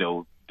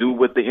 do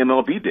what the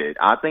MLB did.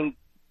 I think,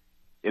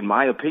 in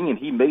my opinion,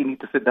 he may need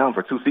to sit down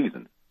for 2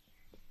 seasons.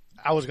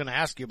 I was going to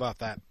ask you about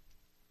that.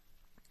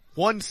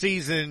 1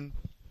 season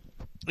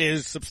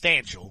is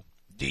substantial.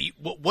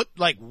 What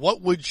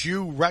would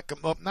you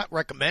not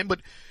recommend,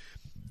 but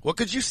what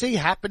could you see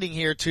happening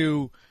here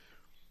to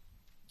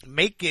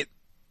make it,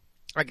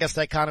 I guess,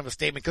 that kind of a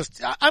statement?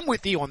 Because I'm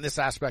with you on this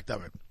aspect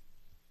of it.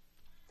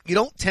 You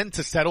don't tend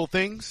to settle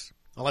things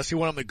unless you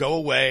want them to go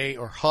away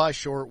or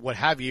hush or what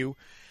have you.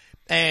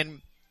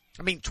 And,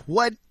 I mean,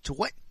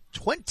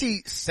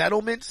 20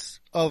 settlements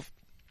of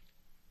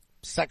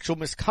sexual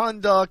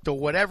misconduct or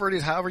whatever it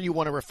is, however you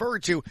want to refer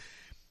to.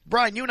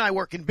 Brian, you and I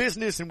work in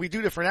business and we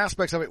do different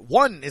aspects of it.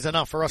 1 is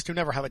enough for us to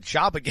never have a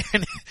job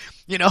again,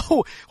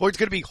 or it's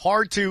going to be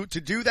hard to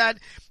do that.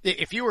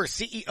 If you were a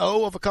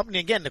CEO of a company,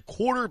 again, the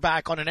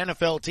quarterback on an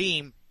NFL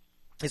team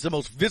is the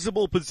most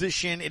visible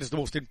position. It is the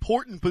most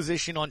important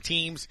position on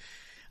teams.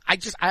 I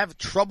have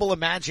trouble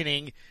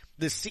imagining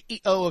the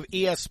CEO of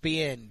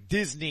ESPN,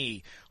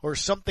 Disney, or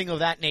something of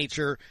that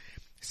nature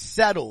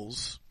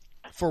settles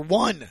for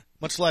 1,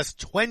 much less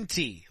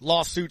 20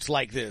 lawsuits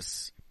like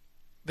this.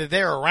 That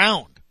they're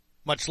around,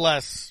 much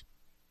less,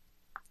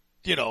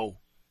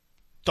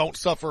 don't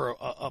suffer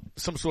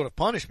some sort of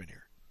punishment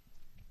here.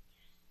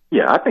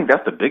 Yeah, I think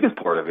that's the biggest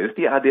part of it. It's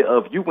the idea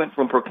of you went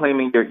from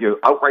proclaiming your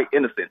outright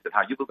innocence and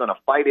how you were going to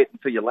fight it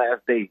until your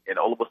last day, and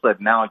all of a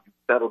sudden now you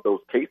settled those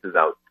cases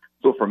out.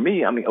 So for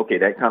me, I mean, okay,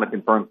 that kind of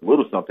confirms a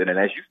little something. And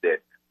as you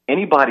said,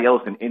 anybody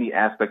else in any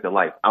aspect of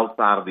life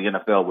outside of the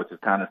NFL, which is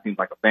kind of seems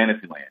like a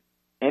fantasy land,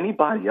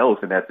 anybody else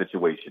in that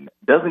situation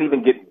doesn't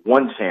even get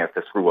 1 chance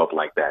to screw up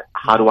like that.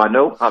 How do I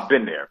know? I've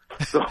been there.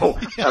 So,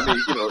 I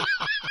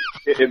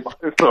mean,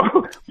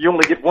 so you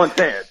only get 1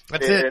 chance.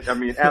 That's it. I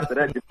mean, after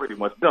that, you're pretty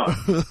much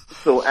done.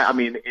 So, I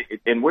mean,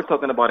 and we're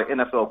talking about an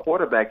NFL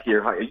quarterback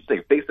here. How you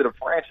say face of the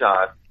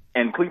franchise,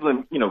 and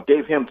Cleveland,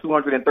 gave him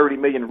 230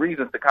 million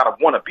reasons to kind of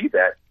want to be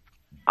that.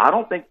 I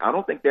don't think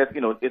that's,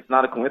 it's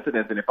not a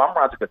coincidence. And if I'm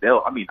Roger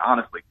Goodell, I mean,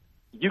 honestly,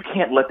 you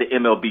can't let the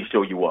MLB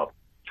show you up.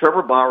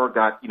 Trevor Bauer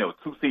got, 2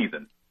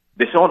 seasons.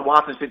 Deshaun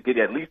Watson should get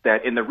at least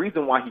that. And the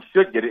reason why he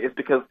should get it is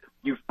because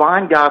you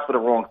find guys for the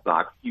wrong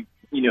stocks. You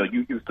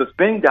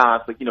suspend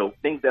guys for,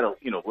 things that are,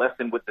 less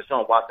than what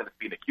Deshaun Watson is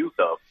being accused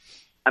of.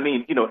 I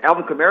mean,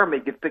 Alvin Kamara may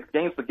get 6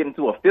 games for getting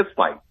into a fist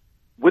fight.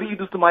 What do you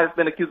do to somebody that's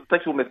been accused of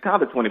sexual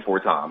misconduct 24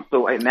 times?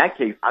 So in that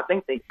case, I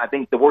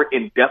think the word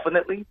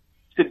indefinitely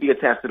should be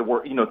attached to the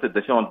word, to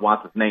Deshaun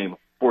Watson's name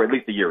for at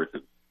least a year or 2.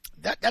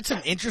 That's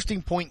an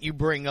interesting point you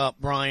bring up,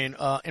 Brian,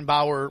 and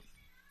Bauer,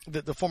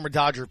 the former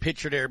Dodger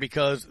pitcher there,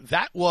 because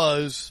that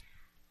was,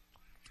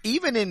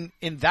 even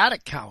in that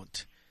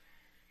account,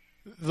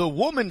 the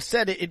woman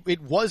said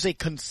it was a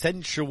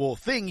consensual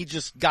thing. He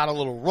just got a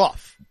little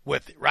rough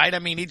with it, right? I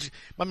mean,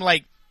 I'm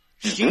like,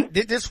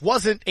 this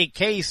wasn't a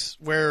case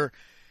where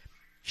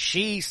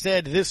she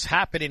said this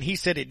happened and he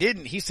said it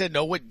didn't. He said,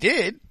 no, it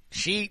did.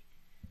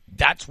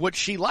 That's what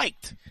she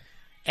liked.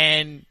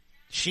 And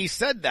she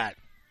said that.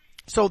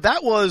 So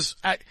that was,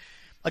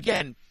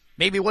 again,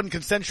 maybe it wasn't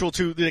consensual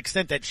to the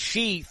extent that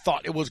she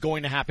thought it was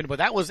going to happen, but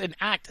that was an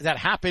act that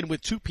happened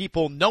with two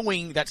people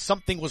knowing that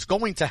something was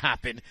going to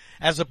happen,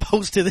 as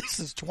opposed to this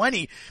is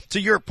 20. To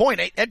your point,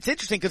 it's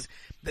interesting because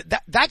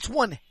that's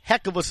one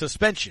heck of a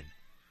suspension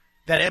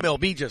that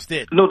MLB just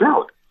did. No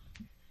doubt.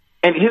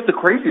 And here's the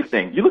craziest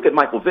thing. You look at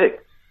Michael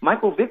Vick.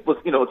 Michael Vick was,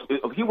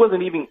 he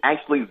wasn't even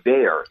actually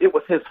there. It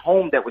was his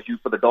home that was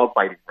used for the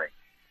dogfighting ring.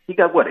 He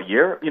got, a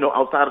year,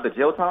 outside of the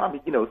jail time?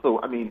 So,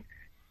 I mean,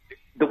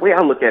 the way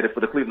I look at it for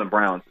the Cleveland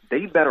Browns,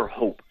 they better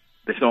hope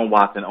Deshaun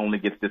Watson only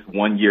gets this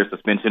 1 year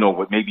suspension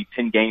or maybe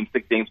 10 games,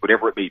 6 games,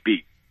 whatever it may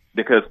be.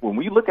 Because when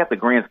we look at the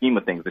grand scheme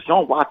of things,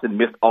 Deshaun Watson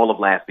missed all of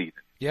last season.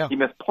 Yeah. He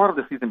missed part of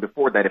the season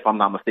before that, if I'm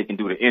not mistaken,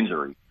 due to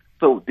injury.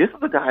 So this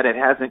is a guy that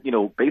hasn't,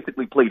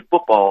 basically played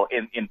football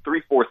in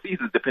 3-4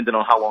 seasons, depending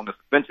on how long the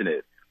suspension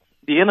is.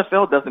 The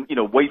NFL doesn't,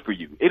 wait for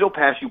you. It'll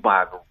pass you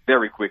by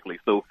very quickly.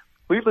 So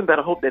Cleveland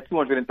better hope that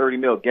 $230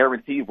 million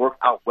guarantee works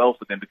out well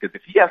for them, because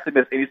if he has to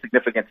miss any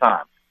significant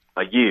time,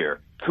 a year,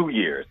 2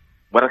 years,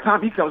 by the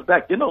time he comes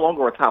back, you're no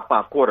longer a top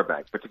 5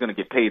 quarterback, but you're going to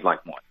get paid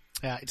like one.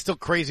 Yeah, it's still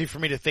crazy for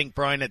me to think,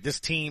 Brian, that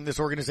this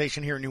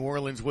organization here in New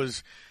Orleans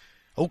was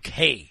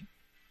okay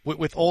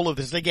with all of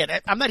this. Again,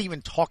 I'm not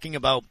even talking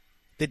about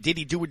did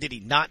he do it, did he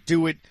not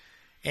do it,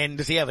 and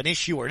does he have an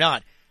issue or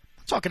not.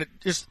 I'm talking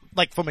just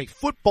like from a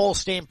football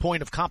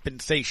standpoint of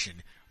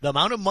compensation, the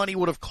amount of money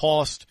would have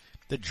cost,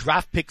 the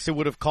draft picks it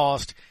would have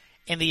cost,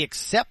 and the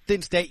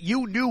acceptance that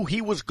you knew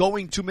he was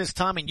going to miss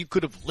time and you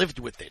could have lived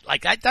with it.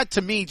 Like that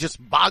to me just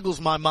boggles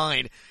my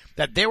mind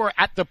that they were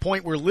at the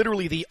point where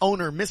literally the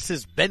owner,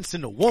 Mrs.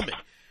 Benson, a woman,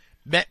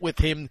 met with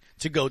him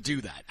to go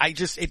do that.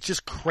 It's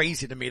just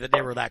crazy to me that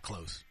they were that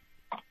close.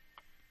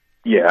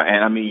 Yeah,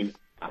 and I mean,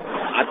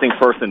 I think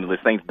personally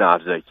the Saints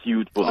dodged a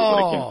huge bullet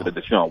when it came to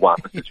the Deshaun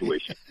Watson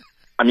situation.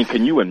 I mean,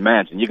 can you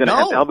imagine? You're going to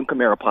have Alvin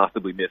Kamara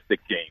possibly miss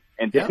 6 games,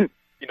 and then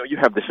you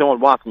have Deshaun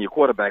Watson, your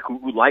quarterback,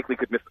 who likely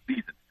could miss the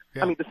season.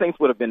 Yeah. I mean, the Saints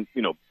would have been,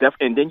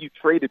 and then you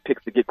traded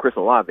picks to get Chris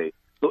Olave.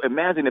 So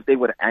imagine if they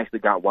would have actually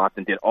got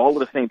Watson, did all of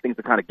the same things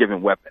to kind of give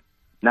him weapons.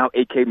 Now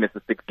AK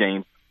misses 6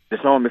 games,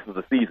 Deshaun misses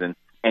a season,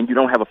 and you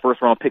don't have a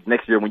first-round pick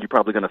next year when you're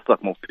probably going to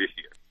suck most of this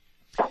year.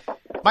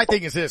 My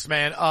thing is this,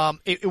 man.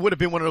 It would have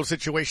been one of those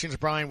situations,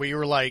 Brian, where you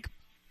were like,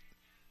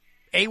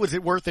 A, was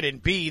it worth it?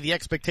 And B, the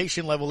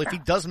expectation level, if he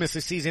does miss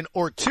a season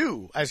or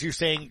 2, as you're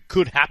saying,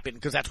 could happen,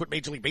 because that's what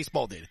Major League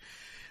Baseball did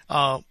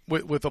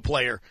with a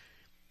player.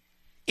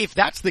 If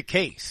that's the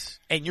case,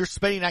 and you're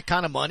spending that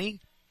kind of money,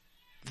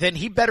 then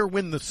he better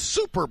win the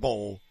Super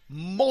Bowl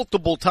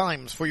multiple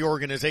times for your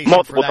organization.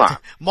 Multiple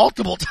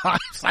times.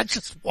 Not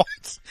just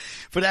once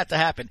for that to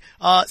happen.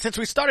 Since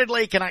we started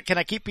late, can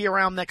I keep you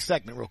around next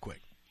segment real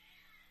quick?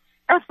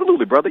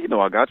 Absolutely, brother.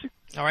 I got you.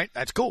 All right.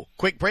 That's cool.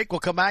 Quick break. We'll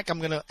come back. I'm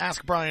going to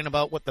ask Brian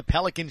about what the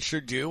Pelicans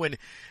should do. And,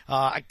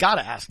 I got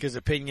to ask his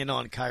opinion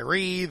on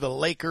Kyrie, the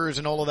Lakers,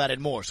 and all of that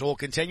and more. So we'll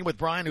continue with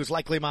Brian, who's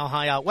likely a mile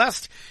high out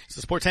west. It's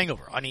the Sports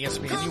Hangover on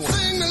ESPN.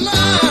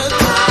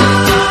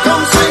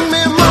 Come sing me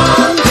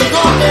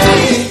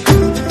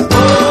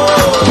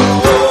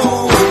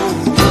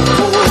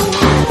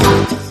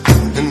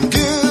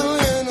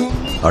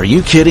Are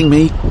you kidding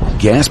me?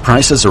 Gas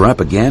prices are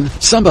up again?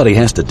 Somebody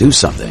has to do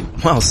something.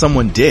 Well,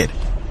 someone did.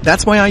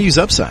 That's why I use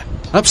Upside.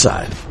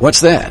 Upside?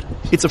 What's that?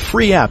 It's a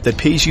free app that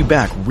pays you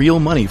back real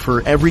money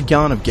for every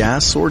gallon of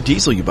gas or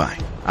diesel you buy.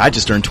 I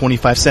just earned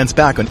 25 cents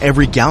back on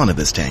every gallon of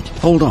this tank.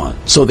 Hold on.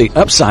 So the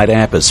Upside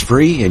app is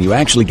free and you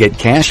actually get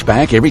cash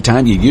back every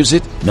time you use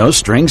it? No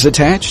strings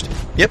attached?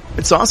 Yep,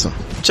 it's awesome.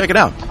 Check it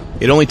out.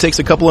 It only takes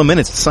a couple of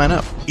minutes to sign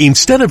up.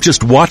 Instead of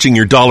just watching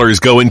your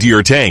dollars go into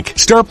your tank,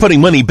 start putting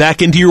money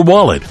back into your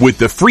wallet with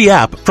the free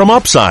app from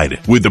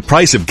Upside. With the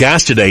price of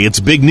gas today,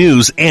 it's big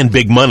news and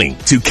big money.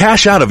 To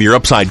cash out of your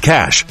Upside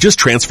cash, just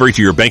transfer it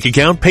to your bank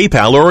account,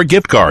 PayPal, or a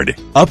gift card.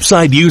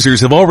 Upside users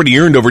have already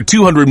earned over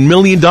 $200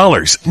 million.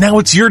 Now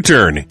it's your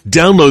turn.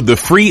 Download the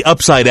free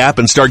Upside app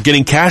and start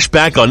getting cash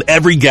back on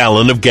every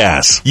gallon of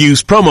gas.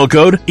 Use promo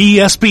code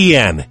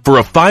ESPN for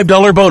a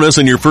 $5 bonus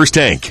on your first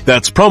tank.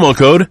 That's promo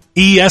code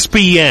ESPN.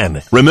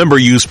 Remember,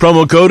 use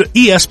promo code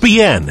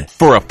ESPN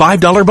for a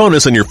 $5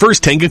 bonus on your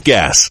first tank of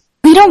gas.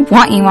 We don't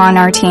want you on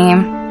our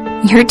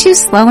team. You're too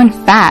slow and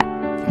fat.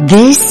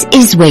 This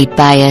is weight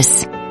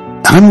bias.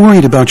 I'm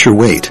worried about your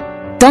weight.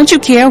 Don't you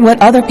care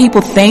what other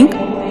people think?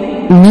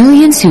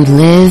 Millions who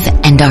live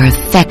and are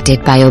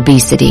affected by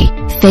obesity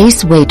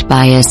face weight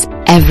bias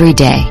every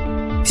day.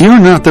 You're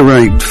not the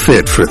right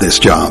fit for this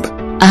job.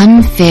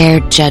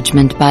 Unfair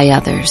judgment by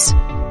others.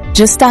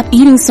 Just stop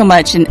eating so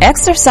much and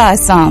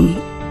exercise some.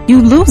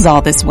 You lose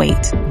all this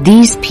weight.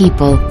 These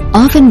people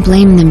often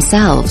blame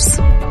themselves.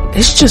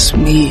 It's just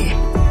me.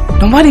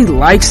 Nobody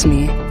likes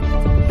me.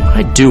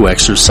 I do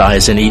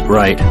exercise and eat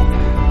right.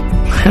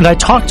 And I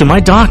talk to my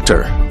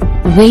doctor.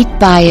 Weight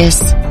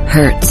bias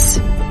hurts.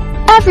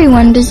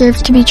 Everyone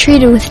deserves to be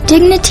treated with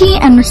dignity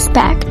and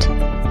respect.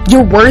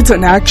 Your words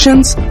and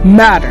actions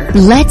matter.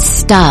 Let's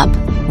stop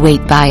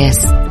weight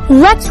bias.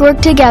 Let's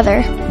work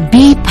together.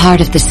 Be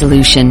part of the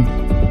solution.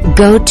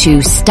 Go to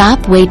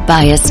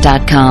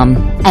stopweightbias.com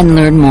and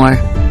learn more.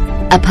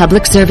 A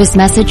public service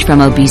message from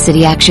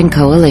Obesity Action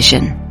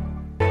Coalition.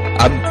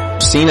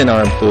 I've seen in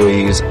our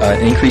employees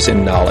an increase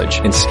in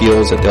knowledge and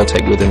skills that they'll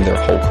take with them their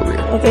whole career.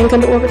 The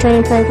Incumbent Worker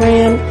Training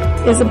Program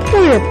is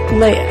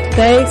employer-led.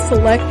 They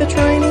select the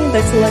training,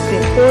 they select the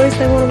employees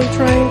they want to be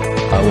trained.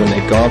 When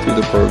they've gone through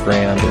the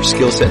program, their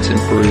skill sets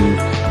improve,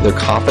 their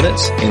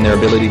confidence in their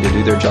ability to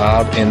do their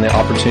job, and the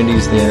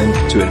opportunities then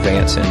to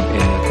advance in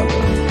the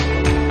company.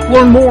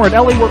 Learn more at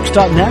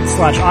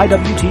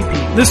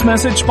LAWorks.net/IWTP. This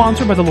message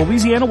sponsored by the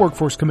Louisiana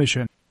Workforce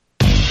Commission.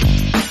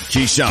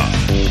 Keyshawn,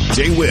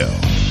 J. Will,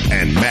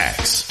 and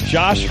Max.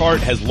 Josh Hart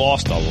has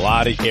lost a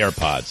lot of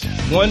AirPods.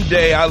 One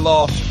day I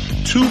lost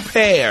 2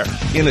 pair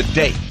in a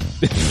day.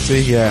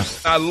 See, yeah.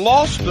 I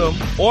lost them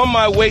on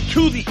my way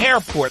to the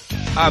airport.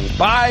 I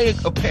buy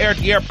a pair at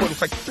the airport.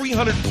 It's like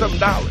 $300 and something.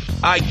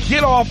 I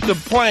get off the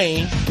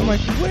plane. I'm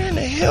like, where in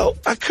the hell?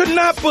 I could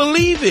not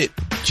believe it.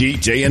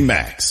 GJ and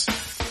Max.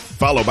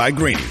 Followed by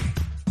Greeny.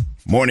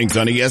 Mornings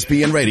on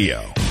ESPN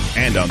Radio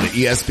and on the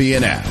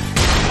ESPN app.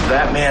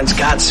 That man's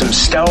got some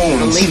stones.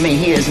 Believe me,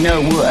 he is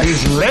no wood.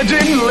 His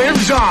legend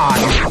lives on.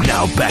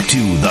 Now back to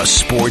the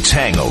Sports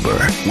Hangover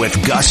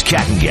with Gus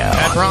Kattengell.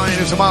 And Brian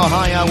is a mile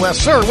high out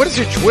west. Sir, what is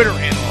your Twitter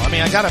handle? I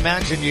mean, I got to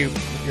imagine you're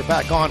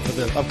back on for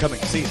the upcoming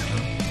season.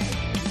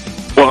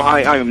 Well,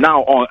 I am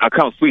now on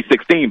account Sweet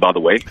 16, by the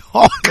way.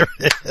 Oh,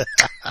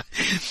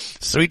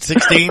 Sweet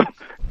 16?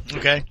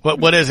 Okay.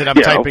 What is it? I'm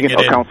typing it in.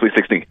 Account Sweet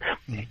 16.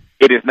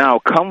 It is now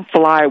Come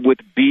Fly with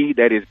B,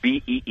 that is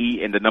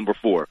B-E-E and the number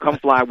 4. Come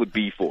Fly with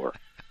B4.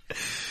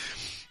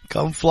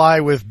 Come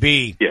Fly with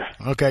B. Yeah.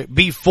 Okay.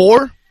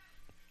 B4?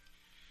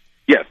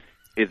 Yes.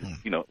 It's,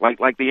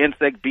 like the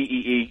insect,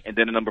 B-E-E and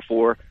then the number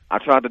 4. I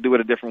tried to do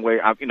it a different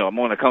way. I'm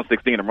on account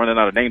 16. I'm running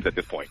out of names at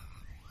this point.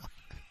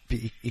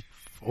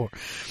 B4.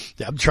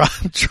 Yeah, I'm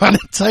trying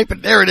to type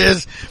it. There it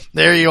is.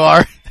 There you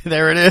are.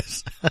 There it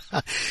is.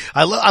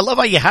 I love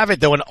how you have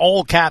it though in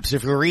all caps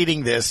if you're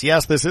reading this.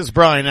 Yes, this is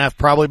Brian. I've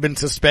probably been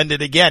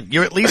suspended again.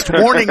 You're at least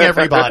warning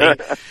everybody.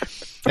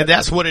 And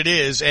that's what it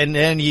is. And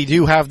then you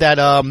do have that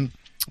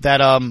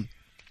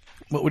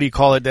what would you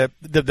call it?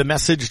 The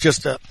message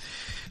just to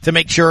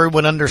make sure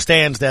everyone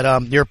understands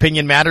that your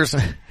opinion matters,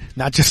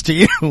 not just to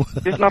you.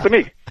 It's not to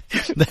me.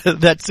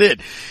 That's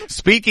it.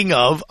 Speaking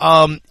of,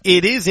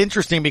 it is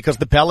interesting because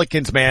the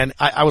Pelicans, man,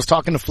 I was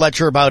talking to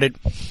Fletcher about it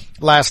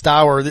last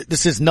hour.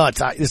 This is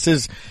nuts.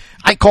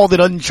 I called it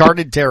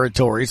uncharted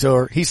territories,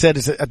 or he said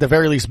it's at the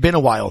very least been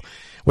a while,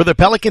 where the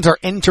Pelicans are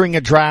entering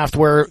a draft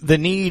where the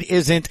need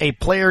isn't a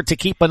player to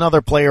keep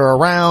another player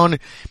around,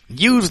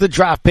 use the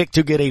draft pick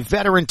to get a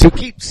veteran to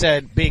keep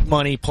said big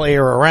money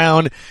player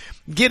around,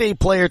 get a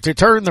player to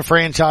turn the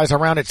franchise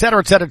around, et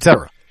cetera, et cetera, et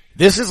cetera.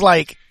 This is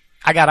like,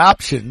 I got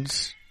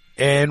options.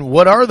 And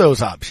what are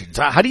those options?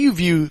 How do you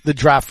view the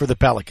draft for the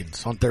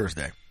Pelicans on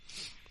Thursday?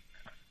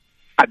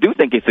 I do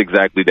think it's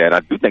exactly that.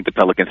 I do think the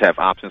Pelicans have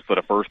options for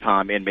the first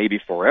time in maybe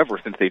forever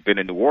since they've been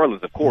in New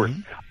Orleans, of course.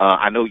 Mm-hmm.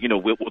 I know,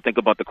 we'll think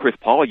about the Chris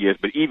Paul years,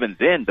 but even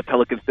then, the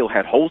Pelicans still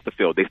had holes to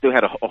fill. They still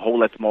had a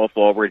hole at small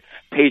forward.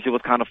 Peja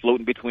was kind of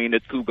floating between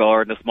the 2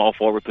 guard and the small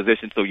forward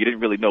position, so you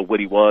didn't really know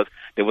what he was.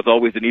 There was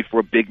always the need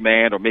for a big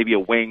man or maybe a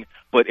wing.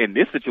 But in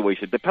this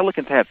situation, the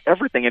Pelicans have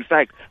everything. In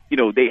fact,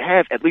 they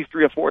have at least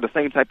 3 or 4 of the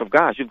same type of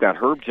guys. You've got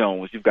Herb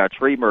Jones, you've got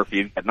Trey Murphy,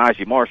 you've got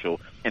Najee Marshall,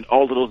 and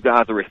all of those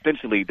guys are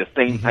essentially the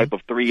same type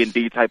of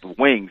 3-and-D type of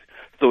wings.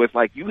 So it's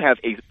like you have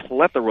a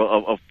plethora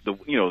of the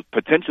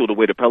potential the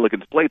way the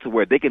Pelicans play to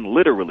where they can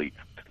literally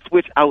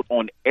switch out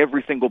on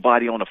every single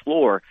body on the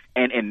floor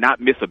and not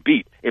miss a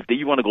beat. If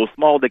you want to go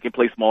small, they can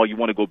play small. You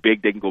want to go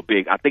big, they can go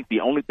big. I think the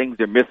only things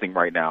they're missing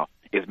right now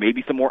is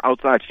maybe some more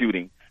outside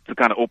shooting to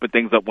kind of open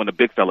things up when the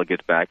big fella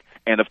gets back.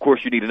 And, of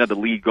course, you need another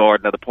lead guard,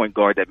 another point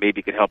guard that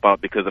maybe could help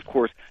out because, of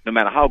course, no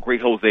matter how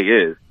great Jose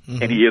is,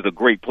 and he is a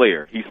great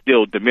player, he's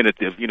still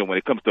diminutive, when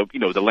it comes to,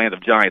 the land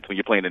of giants when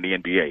you're playing in the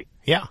NBA.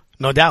 Yeah,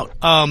 no doubt.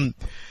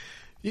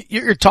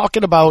 You're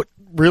talking about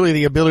really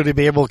the ability to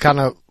be able to kind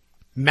of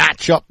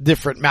match up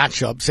different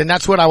matchups, and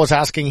that's what I was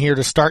asking here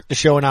to start the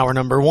show in hour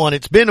number 1.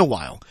 It's been a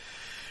while.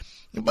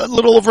 A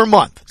little over a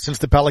month since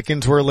the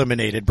Pelicans were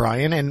eliminated,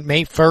 Brian, and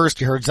May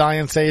 1st, you heard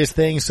Zion say his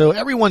thing, so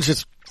everyone's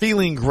just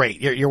feeling great.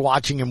 You're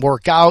watching him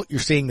work out, you're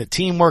seeing the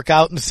team work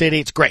out in the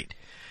city, it's great.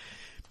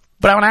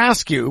 But I want to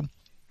ask you,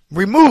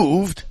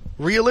 removed,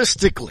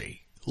 realistically,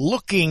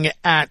 looking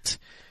at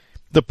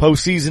the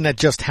postseason that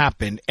just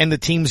happened and the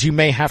teams you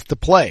may have to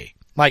play,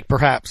 like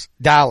perhaps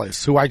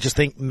Dallas, who I just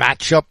think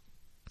match up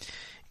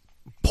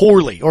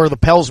poorly, or the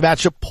Pels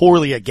match up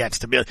poorly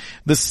against them.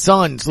 The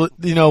Suns,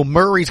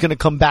 Murray's going to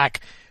come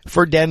back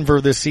for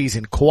Denver this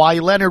season.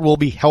 Kawhi Leonard will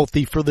be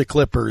healthy for the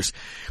Clippers.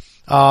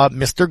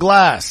 Mr.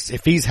 Glass,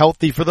 if he's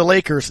healthy for the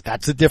Lakers,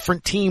 that's a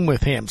different team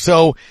with him.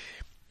 So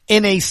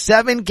in a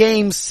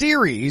 7-game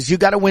series, you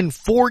got to win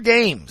 4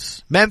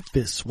 games.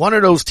 Memphis, one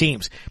of those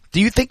teams.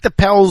 Do you think the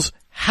Pels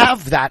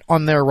have that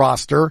on their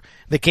roster,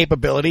 the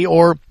capability,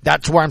 or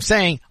that's where I'm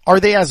saying, are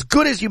they as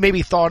good as you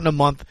maybe thought in a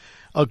month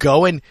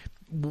ago? And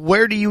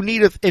where do you need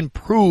to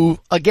improve,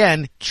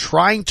 again,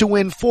 trying to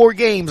win 4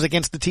 games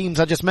against the teams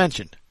I just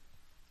mentioned?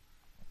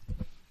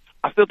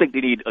 I still think they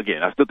need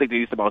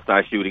some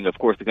outside shooting. Of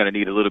course, they're going to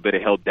need a little bit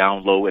of help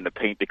down low in the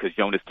paint because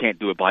Jonas can't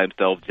do it by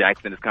himself.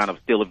 Jackson is kind of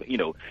still,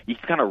 he's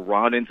kind of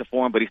run into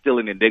form, but he's still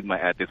an enigma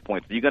at this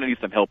point. So you're going to need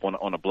some help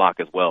on the block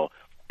as well.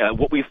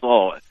 What we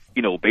saw,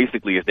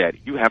 basically is that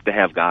you have to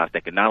have guys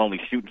that can not only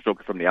shoot and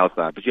stroke it from the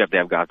outside, but you have to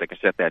have guys that can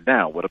shut that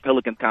down. Well, the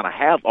Pelicans kind of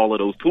have all of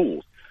those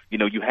tools.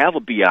 You have a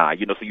BI,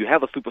 so you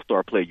have a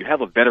superstar player. You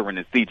have a veteran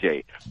in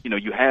CJ.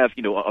 You have,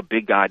 a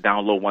big guy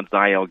down low once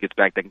Zion gets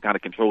back that can kind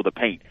of control the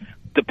paint.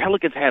 The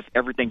Pelicans have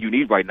everything you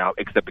need right now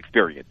except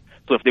experience.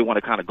 So if they want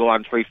to kind of go out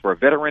and trade for a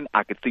veteran,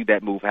 I could see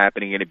that move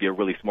happening, and it'd be a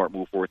really smart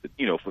move for it,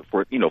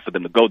 for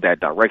them to go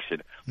that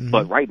direction. Mm-hmm.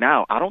 But right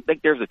now, I don't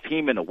think there's a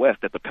team in the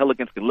West that the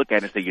Pelicans can look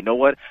at and say, you know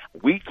what,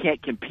 we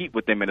can't compete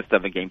with them in a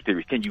 7-game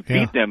series. Can you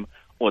beat them?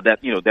 Or that,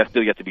 that's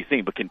still yet to be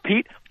seen. But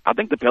compete, I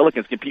think the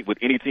Pelicans compete with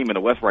any team in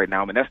the West right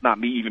now, and that's not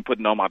me even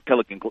putting on my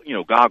Pelican,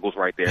 goggles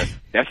right there.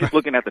 That's just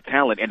looking at the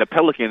talent. And the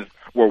Pelicans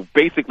were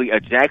basically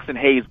a Jackson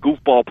Hayes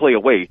goofball play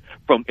away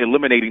from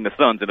eliminating the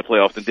Suns in the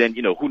playoffs, and then,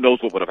 who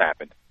knows what would have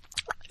happened.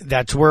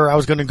 That's where I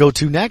was going to go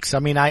to next. I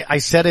mean, I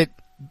said it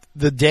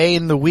the day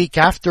and the week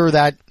after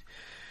that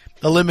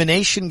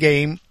elimination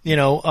game,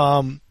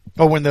 or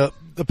when the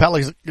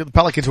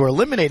Pelicans were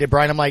eliminated,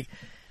 Brian, I'm like,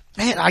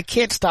 man, I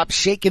can't stop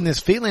shaking this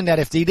feeling that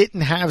if they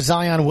didn't have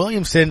Zion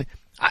Williamson,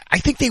 I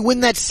think they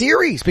win that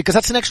series because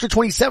that's an extra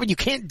 27. You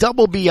can't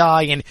double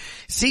BI, and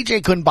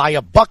CJ couldn't buy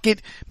a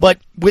bucket. But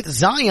with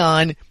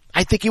Zion,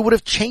 I think it would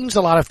have changed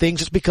a lot of things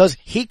just because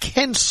he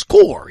can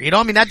score.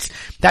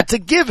 That's a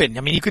given.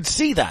 I mean, you could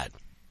see that.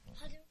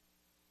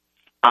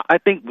 I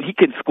think he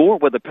can score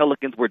where the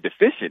Pelicans were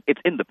deficient.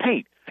 It's in the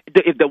paint.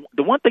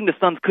 The one thing the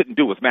Suns couldn't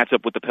do was match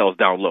up with the Pels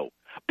down low.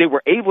 They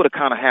were able to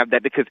kind of have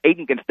that because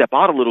Ayton can step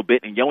out a little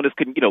bit, and Jonas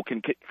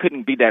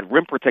couldn't be that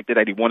rim protector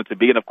that he wanted to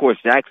be. And of course,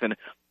 Jackson,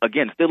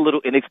 again, still a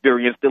little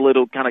inexperienced, still a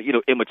little kind of,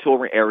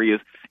 immature in areas.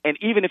 And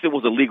even if it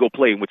was a legal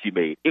play in which he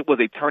made, it was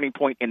a turning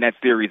point in that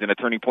series and a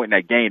turning point in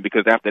that game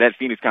because after that,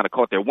 Phoenix kind of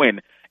caught their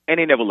win and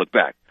they never looked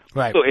back.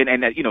 Right. So,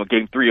 and that,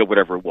 game 3 or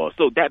whatever it was.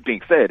 So that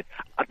being said,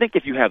 I think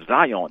if you have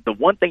Zion, the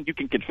one thing you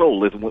can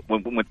control is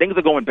when things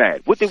are going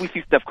bad. What did we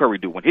see Steph Curry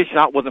do? When his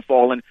shot wasn't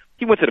falling,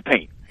 he went to the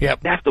paint.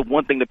 Yep. That's the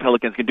one thing the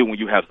Pelicans can do when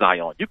you have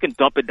Zion. You can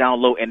dump it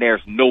down low, and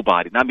there's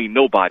nobody, and I mean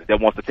nobody,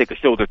 that wants to take a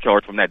shoulder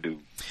charge from that dude.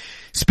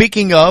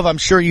 Speaking of, I'm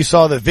sure you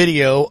saw the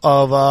video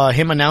of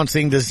him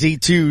announcing the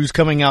Z2s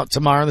coming out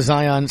tomorrow, the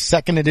Zion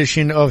second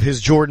edition of his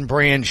Jordan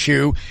Brand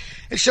shoe.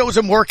 It shows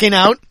him working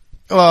out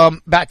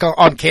back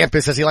on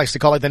campus, as he likes to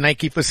call it, the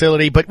Nike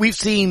facility. But we've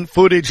seen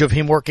footage of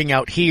him working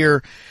out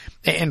here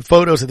and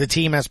photos that the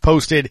team has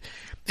posted.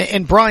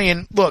 And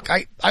Brian, look,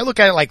 I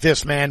look at it like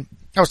this, man.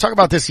 I was talking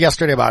about this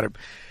yesterday about it.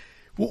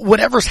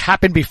 Whatever's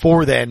happened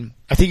before then,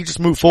 I think you just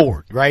move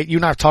forward, right? You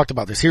and I have talked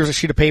about this. Here's a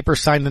sheet of paper,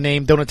 sign the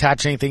name, don't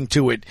attach anything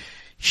to it.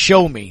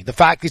 Show me. The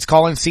fact he's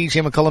calling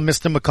CJ McCollum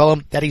Mr.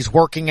 McCollum, that he's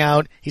working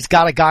out. He's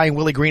got a guy in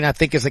Willie Green I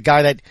think is a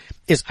guy that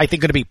is, I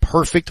think, going to be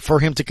perfect for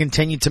him to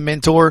continue to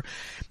mentor.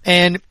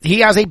 And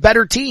he has a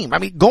better team. I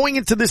mean, going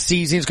into this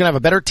season, he's going to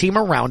have a better team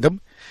around him.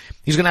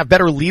 He's going to have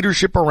better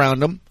leadership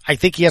around him. I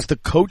think he has the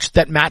coach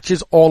that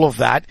matches all of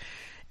that.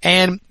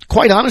 And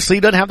quite honestly,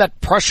 he doesn't have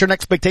that pressure and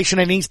expectation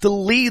that he needs to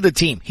lead the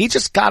team. He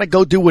just got to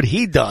go do what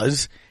he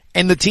does,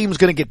 and the team's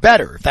going to get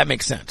better, if that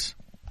makes sense.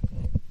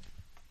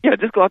 Yeah,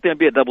 just go out there and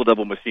be a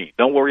double-double machine.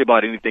 Don't worry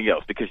about anything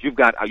else because you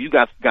got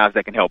guys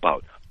that can help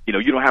out.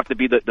 You don't have to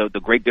be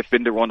the great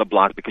defender on the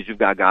block because you've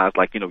got guys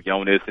like,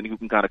 Jonas, and who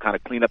can kind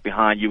of clean up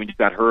behind you, and you've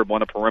got Herb on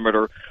the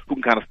perimeter who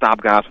can kind of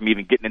stop guys from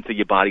even getting into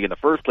your body in the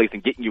first place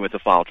and getting you into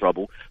foul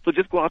trouble. So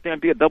just go out there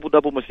and be a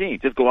double-double machine.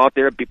 Just go out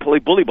there and play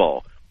bully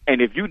ball. And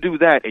if you do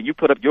that and you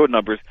put up your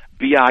numbers,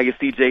 B.I. and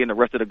C.J. and the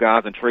rest of the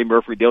guys and Trey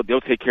Murphy,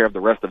 they'll take care of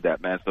the rest of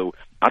that, man. So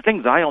I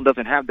think Zion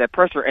doesn't have that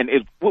pressure, and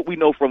it's what we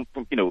know from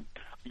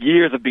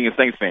years of being a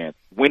Saints fan.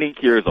 Winning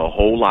cures a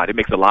whole lot. It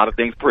makes a lot of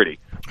things pretty.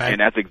 Right.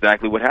 And that's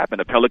exactly what happened.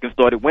 The Pelicans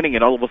started winning,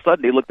 and all of a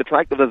sudden they looked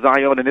attractive to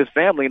Zion and his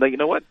family. And like, you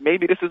know what?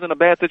 Maybe this isn't a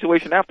bad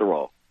situation after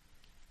all.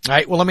 All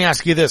right. Well, let me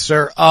ask you this,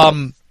 sir.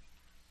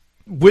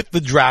 With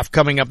the draft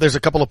coming up, there's a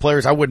couple of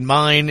players I wouldn't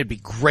mind. It'd be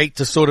great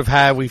to sort of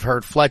have. We've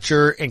heard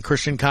Fletcher and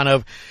Christian kind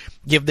of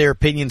give their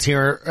opinions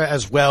here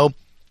as well.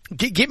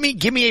 Give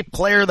me a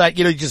player that,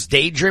 you're just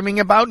daydreaming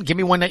about, and give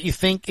me one that you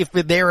think if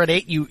they're at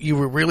 8,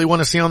 you really want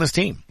to see on this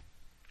team.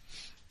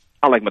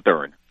 I like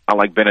Mathurin. I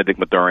like Benedict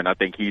Mathurin. I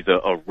think he's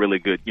a really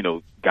good,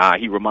 guy.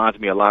 He reminds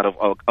me a lot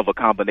of a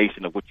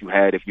combination of what you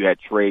had if you had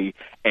Trey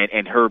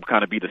and Herb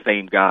kind of be the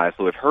same guy.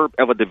 So if Herb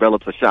ever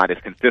develops a shot as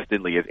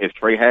consistently as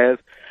Trey has,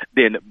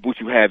 then what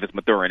you have is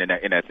Mathurin in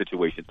that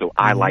situation. So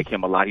I like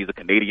him a lot. He's a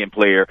Canadian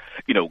player.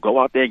 Go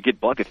out there and get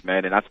buckets,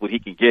 man, and that's what he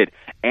can get.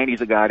 And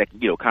he's a guy that can,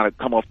 kind of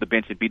come off the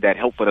bench and be that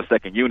help for the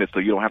second unit, so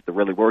you don't have to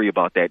really worry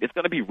about that. It's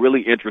going to be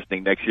really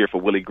interesting next year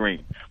for Willie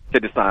Green to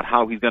decide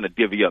how he's going to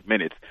divvy up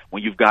minutes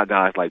when you've got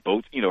guys like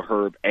both,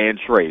 Herb and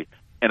Trey.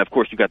 And, of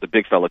course, you got the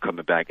big fella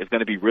coming back. It's going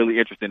to be really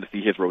interesting to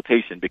see his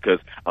rotation because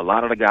a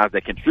lot of the guys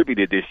that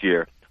contributed this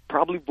year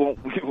probably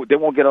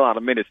won't get a lot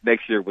of minutes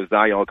next year with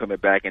Zion coming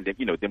back and then,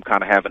 them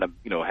kind of having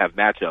to, have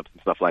matchups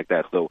and stuff like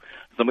that. So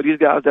some of these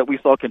guys that we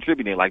saw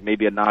contributing, like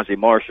maybe a Najee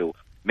Marshall,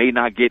 may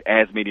not get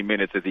as many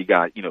minutes as he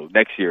got,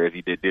 next year as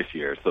he did this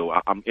year. So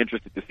I'm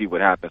interested to see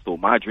what happens. So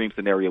my dream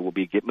scenario will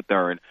be get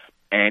Mathurin,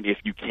 and if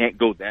you can't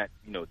go that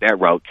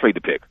route, trade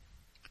the pick.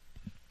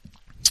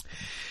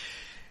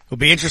 It'll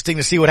be interesting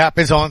to see what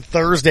happens on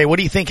Thursday. What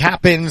do you think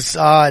happens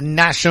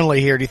nationally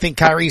here? Do you think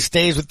Kyrie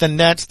stays with the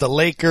Nets, the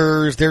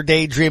Lakers? They're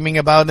daydreaming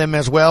about them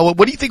as well.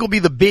 What do you think will be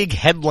the big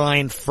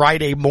headline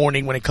Friday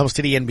morning when it comes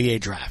to the NBA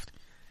draft?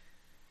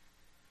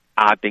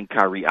 I think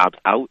Kyrie opts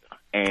out,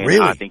 and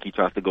really? I think he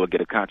tries to go and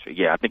get a contract.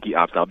 Yeah, I think he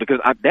opts out because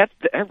that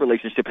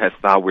relationship has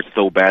soured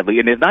so badly,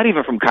 and it's not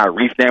even from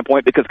Kyrie's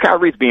standpoint because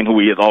Kyrie's being who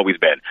he has always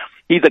been.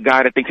 He's a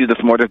guy that thinks he's the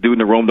smartest dude in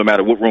the room no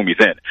matter what room he's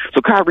in.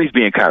 So Kyrie's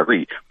being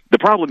Kyrie. The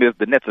problem is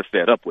the Nets are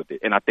fed up with it,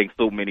 and I think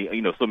so many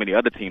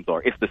other teams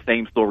are. It's the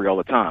same story all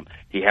the time.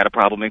 He had a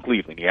problem in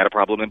Cleveland. He had a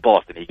problem in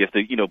Boston. He gets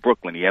to,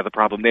 Brooklyn. He has a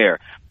problem there.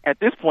 At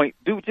this point,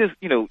 dude, just,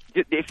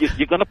 if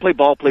you're going to play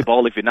ball, play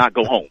ball. If you're not,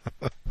 go home.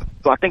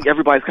 So I think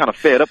everybody's kind of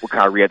fed up with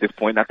Kyrie at this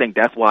point, and I think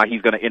that's why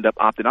he's going to end up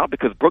opting out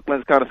because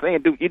Brooklyn's kind of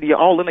saying, dude, either you're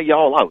all in or you're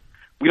all out.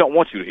 We don't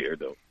want you here,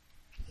 though.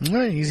 All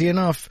right, easy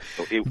enough.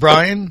 So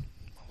Brian?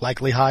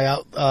 Likely high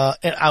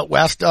out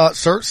west.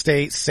 Sir,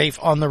 stay safe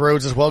on the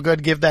roads as well.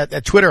 Good. Give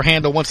that Twitter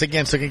handle once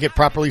again so it can get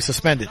properly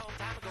suspended.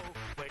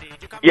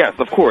 Yes,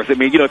 of course. I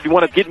mean, if you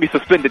want to get me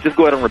suspended, just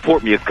go ahead and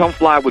report me. It's Come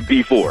Fly with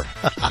B4.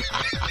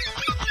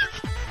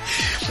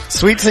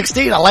 Sweet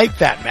 16. I like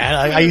that, man.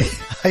 I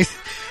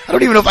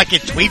don't even know if I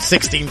can tweet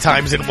 16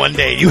 times in one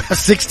day. You have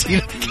 16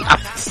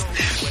 accounts.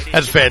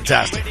 That's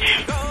fantastic.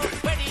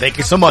 Thank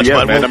you so much, yeah,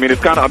 bud. Man. I mean,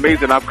 it's kind of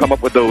amazing I've come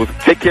up with those.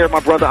 Take care, my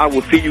brother. I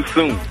will see you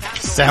soon.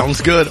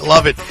 Sounds good.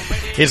 Love it.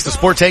 It's the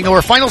Sports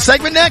Hangover final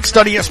segment next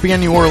on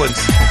ESPN New Orleans.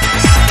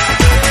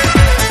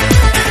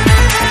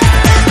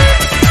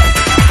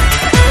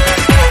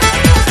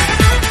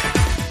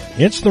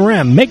 It's the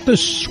Ram Make the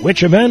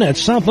Switch event at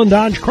Southland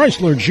Dodge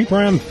Chrysler Jeep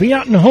Ram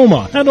Fiat and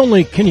Homa. Not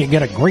only can you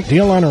get a great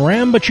deal on a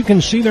Ram, but you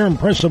can see their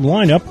impressive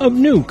lineup of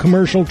new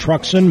commercial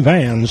trucks and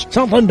vans.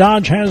 Southland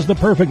Dodge has the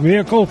perfect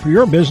vehicle for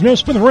your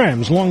business with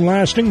Ram's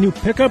long-lasting new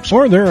pickups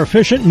or their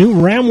efficient new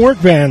Ram work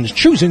vans.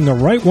 Choosing the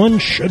right one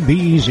should be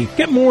easy.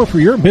 Get more for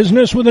your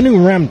business with a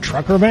new Ram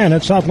truck or van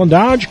at Southland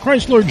Dodge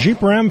Chrysler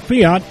Jeep Ram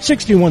Fiat,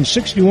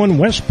 6161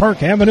 West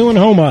Park Avenue in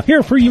Homa.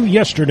 Here for you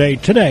yesterday,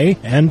 today,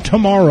 and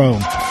tomorrow.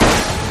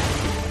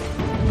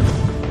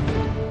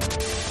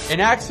 An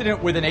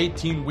accident with an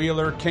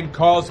 18-wheeler can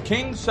cause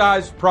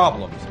king-sized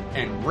problems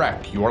and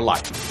wreck your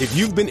life. If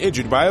you've been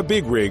injured by a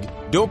big rig,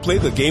 don't play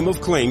the game of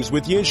claims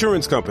with the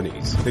insurance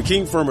companies. The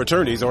King Firm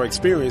attorneys are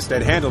experienced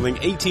at handling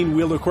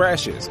 18-wheeler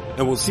crashes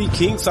and will seek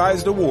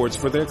king-sized awards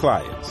for their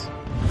clients.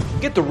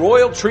 Get the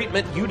royal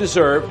treatment you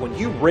deserve when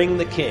you ring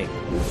the King.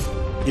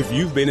 If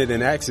you've been in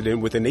an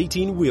accident with an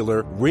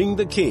 18-wheeler, ring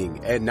the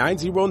King at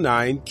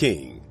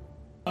 909-KING.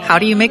 How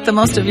do you make the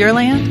most of your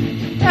land?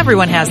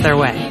 Everyone has their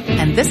way,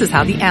 and this is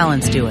how the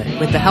Allens do it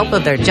with the help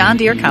of their John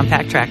Deere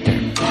compact tractor.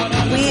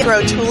 We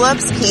grow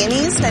tulips,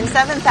 peonies, and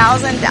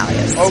 7,000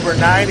 dahlias. Over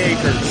 9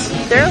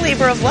 acres. They're a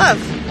labor of love.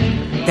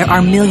 There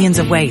are millions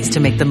of ways to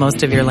make the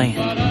most of your land.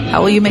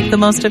 How will you make the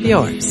most of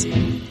yours?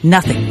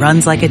 Nothing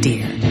runs like a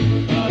Deere.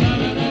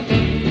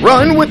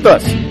 Run with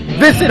us.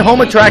 Visit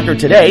Homa Tractor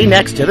today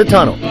next to the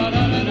tunnel.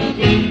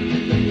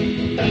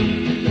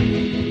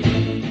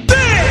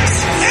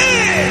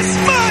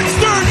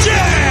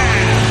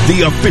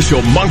 The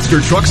official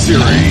Monster Truck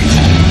Series.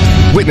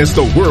 Witness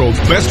the world's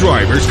best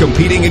drivers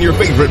competing in your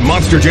favorite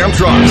Monster Jam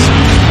trucks.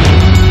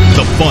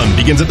 The fun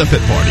begins at the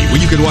pit party,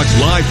 where you can watch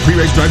live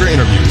pre-race driver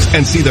interviews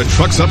and see the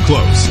trucks up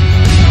close.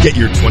 Get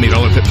your $20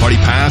 pit party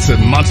pass at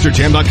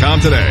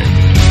monsterjam.com today.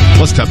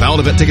 Plus, tap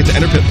out event ticket to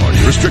enter pit party.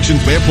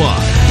 Restrictions may apply.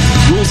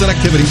 Rules and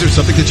activities are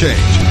subject to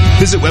change.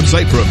 Visit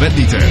website for event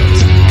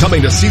details.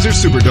 Coming to Caesars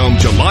Superdome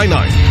July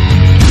 9th.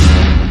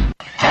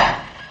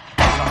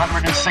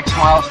 106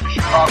 miles to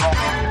Chicago.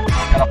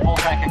 Got a full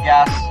tank of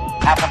gas,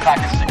 half a pack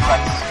of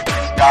cigarettes.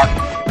 It's dark,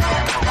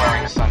 and we're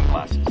wearing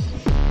sunglasses.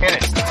 Hit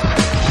it.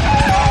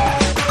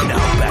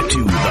 Now back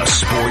to the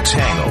Sports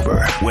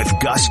Hangover with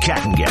Gus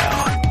Kattengell.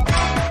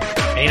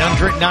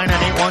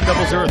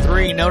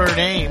 800-998-1003. Notre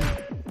Dame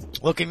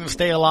looking to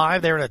stay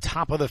alive. They're at the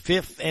top of the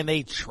fifth, and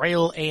they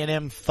trail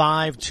A&M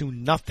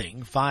 5-0.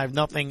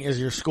 5-0 is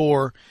your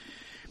score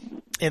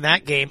in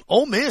that game.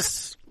 Ole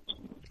Miss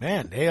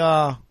Man,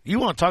 you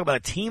want to talk about a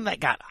team that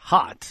got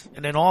hot,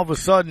 and then all of a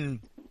sudden,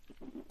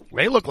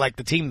 they look like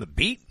the team to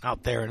beat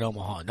out there in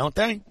Omaha, don't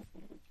they?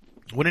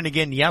 Winning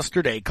again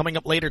yesterday. Coming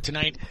up later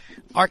tonight,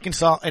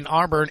 Arkansas and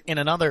Auburn in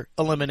another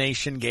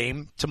elimination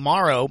game.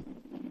 Tomorrow,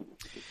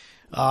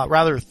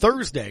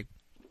 Thursday,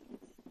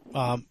 you're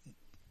going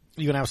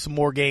to have some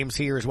more games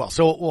here as well.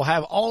 So we'll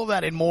have all of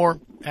that and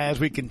more as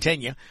we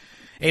continue.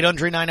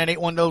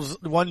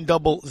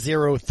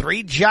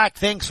 800-998-1003. Jack,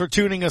 thanks for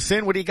tuning us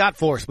in. What do you got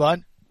for us,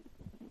 bud?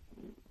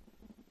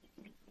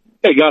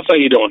 Hey, Gus, how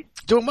you doing?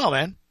 Doing well,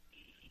 man.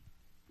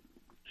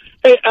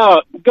 Hey,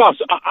 Gus,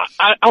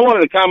 I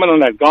wanted to comment on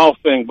that golf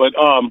thing, but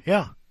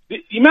yeah.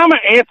 You remember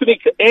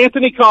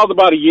Anthony called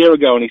about a year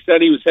ago, and he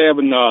said he was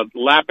having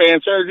lap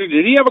band surgery.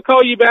 Did he ever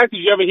call you back? Did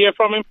you ever hear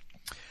from him?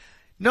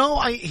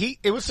 No,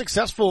 it was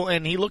successful,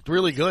 and he looked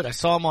really good. I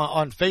saw him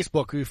on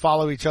Facebook. We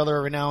follow each other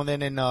every now and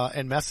then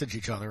and message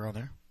each other on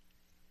there.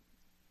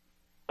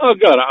 Oh,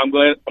 good. I'm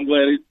glad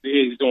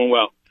he's doing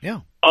well.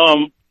 Yeah.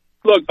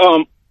 Look,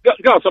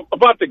 Gus,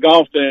 about the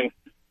golf thing,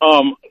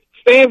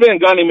 Stan Van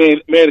Gundy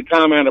made a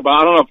comment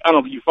about, I don't know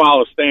if you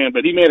follow Stan,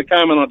 but he made a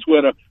comment on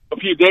Twitter a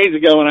few days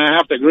ago, and I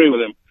have to agree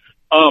with him.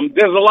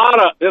 There's a lot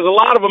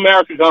of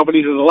American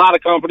companies, there's a lot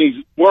of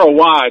companies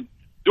worldwide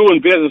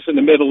doing business in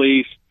the Middle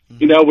East,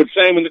 you know, with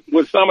some of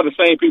the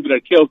same people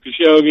that killed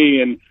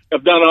Khashoggi and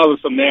have done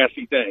some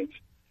nasty things.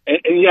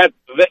 And yet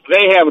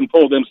they haven't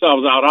pulled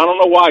themselves out. I don't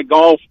know why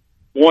golf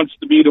wants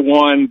to be the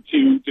one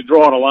to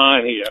draw the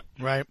line here.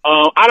 Right.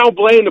 I don't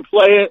blame the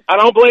players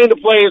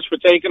for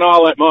taking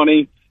all that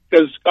money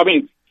because, I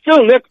mean, Phil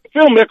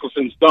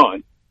Mickelson's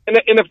done.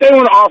 And if they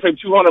want to offer him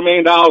 $200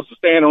 million to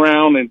stand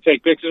around and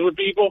take pictures with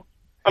people,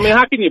 I mean,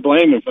 how can you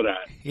blame him for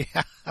that?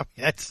 Yeah, I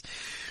mean,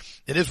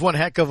 it is one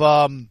heck of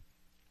a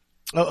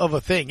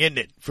thing, isn't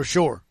it? For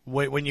sure.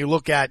 When you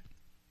look at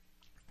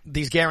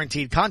these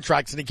guaranteed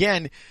contracts, and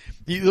again,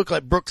 you look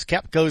like Brooks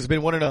Koepka has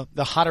been one of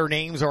the hotter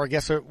names, or I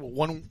guess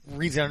one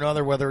reason or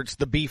another, whether it's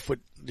the beef with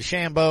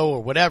DeChambeau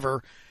or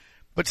whatever,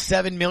 but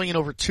 $7 million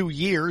over 2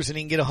 years, and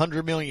he can get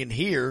 $100 million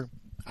here.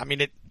 I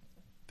mean,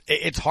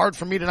 it's hard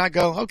for me to not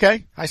go,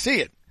 okay, I see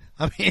it.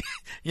 I mean,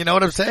 you know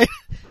what I'm saying?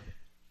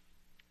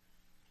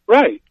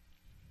 Right.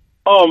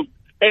 And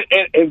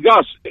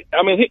Gus,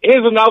 I mean,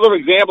 here's another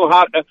example of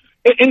how.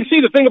 And see,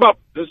 the thing about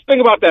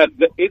that,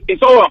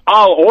 it's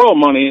all oil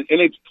money,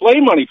 and it's play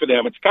money for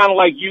them. It's kind of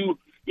like you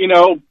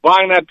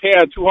buying that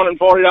pair of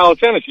 $240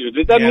 tennis shoes.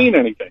 It doesn't mean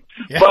anything.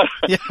 Yeah.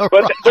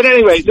 But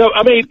anyway, no,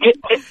 I mean,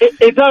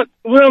 it does.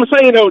 What I'm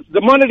saying,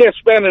 the money they're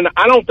spending,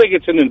 I don't think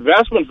it's an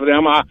investment for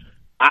them. I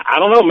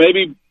don't know.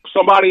 Maybe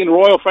somebody in the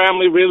royal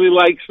family really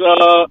likes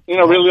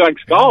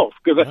golf,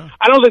 because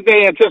I don't think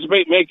they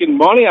anticipate making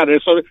money out of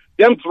it. So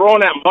them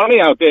throwing that money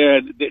out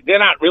there, they're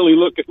not really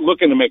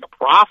looking to make a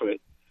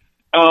profit.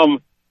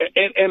 And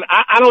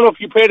I don't know if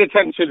you paid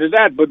attention to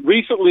that, but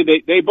recently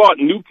they bought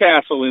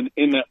Newcastle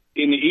in the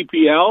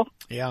EPL.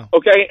 Yeah.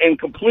 Okay, and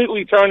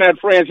completely turned that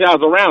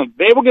franchise around.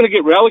 They were going to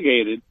get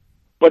relegated,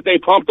 but they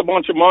pumped a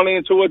bunch of money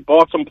into it,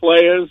 bought some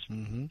players,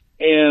 and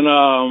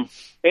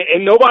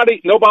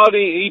nobody in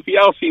the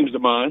EPL seems to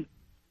mind.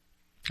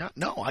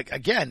 No,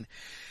 again,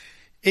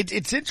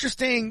 it's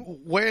interesting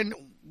when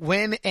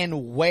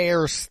and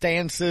where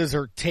stances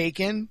are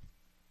taken,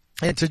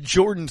 and to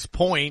Jordan's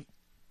point,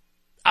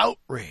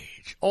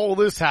 outrage. All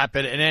this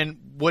happened, and then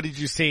what did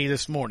you see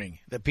this morning?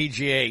 The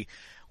PGA,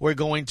 we're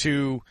going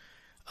to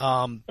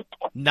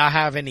not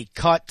have any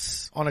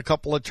cuts on a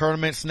couple of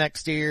tournaments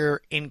next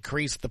year,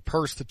 increase the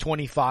purse to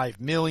 $25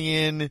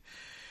 million,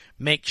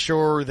 make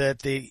sure that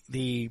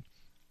the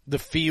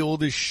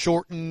field is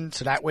shortened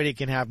so that way they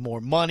can have more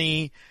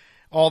money,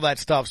 all that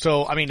stuff.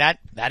 So, I mean, that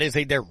is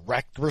a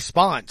direct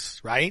response,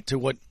 right, to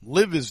what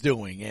LIV is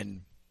doing.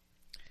 And,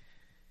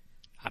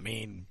 I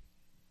mean,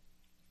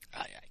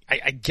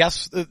 I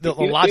guess the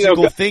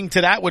logical thing to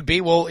that would be,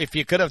 well, if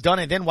you could have done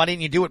it then, why didn't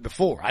you do it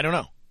before? I don't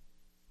know.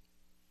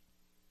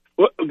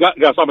 Well,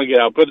 Gus, I'm going to get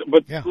out. But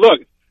look,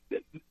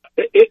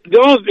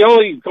 the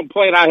only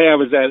complaint I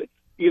have is that,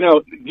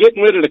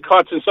 getting rid of the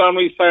cuts in some of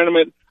these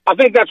tournaments, I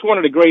think that's one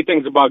of the great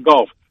things about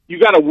golf. You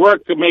got to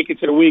work to make it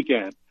to the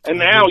weekend. And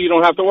now you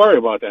don't have to worry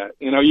about that.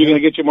 You're going to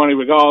get your money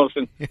regardless.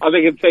 And I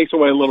think it takes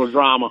away a little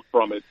drama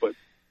from it. But,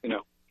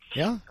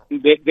 yeah,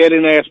 they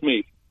didn't ask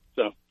me.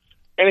 So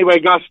anyway,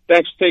 Gus,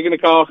 thanks for taking the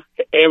call.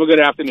 Have a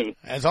good afternoon.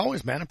 As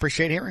always, man,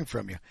 appreciate hearing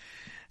from you.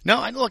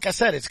 No, and like I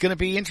said, it's going to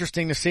be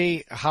interesting to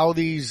see how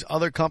these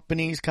other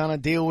companies kind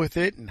of deal with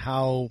it and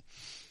how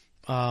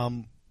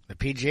the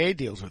PGA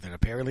deals with it.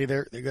 Apparently,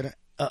 they're going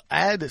to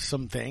add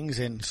some things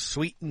and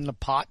sweeten the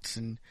pots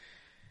and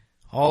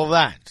all of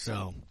that.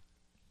 So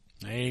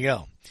there you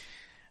go.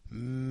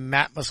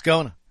 Matt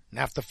Moscona.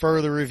 After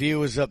further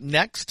review is up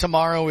next.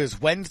 Tomorrow is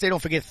Wednesday.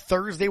 Don't forget,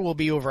 Thursday we'll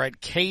be over at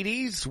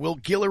Katie's. Will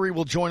Guillory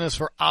will join us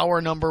for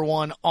hour number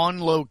 1 on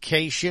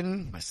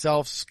location.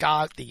 Myself,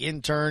 Scott, the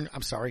intern,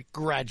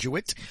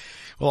 graduate.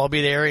 We'll all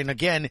be there. And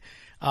again,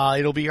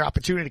 it'll be your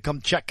opportunity to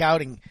come check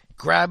out and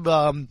grab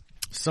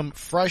some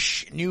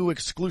fresh, new,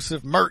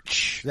 exclusive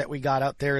merch that we got out there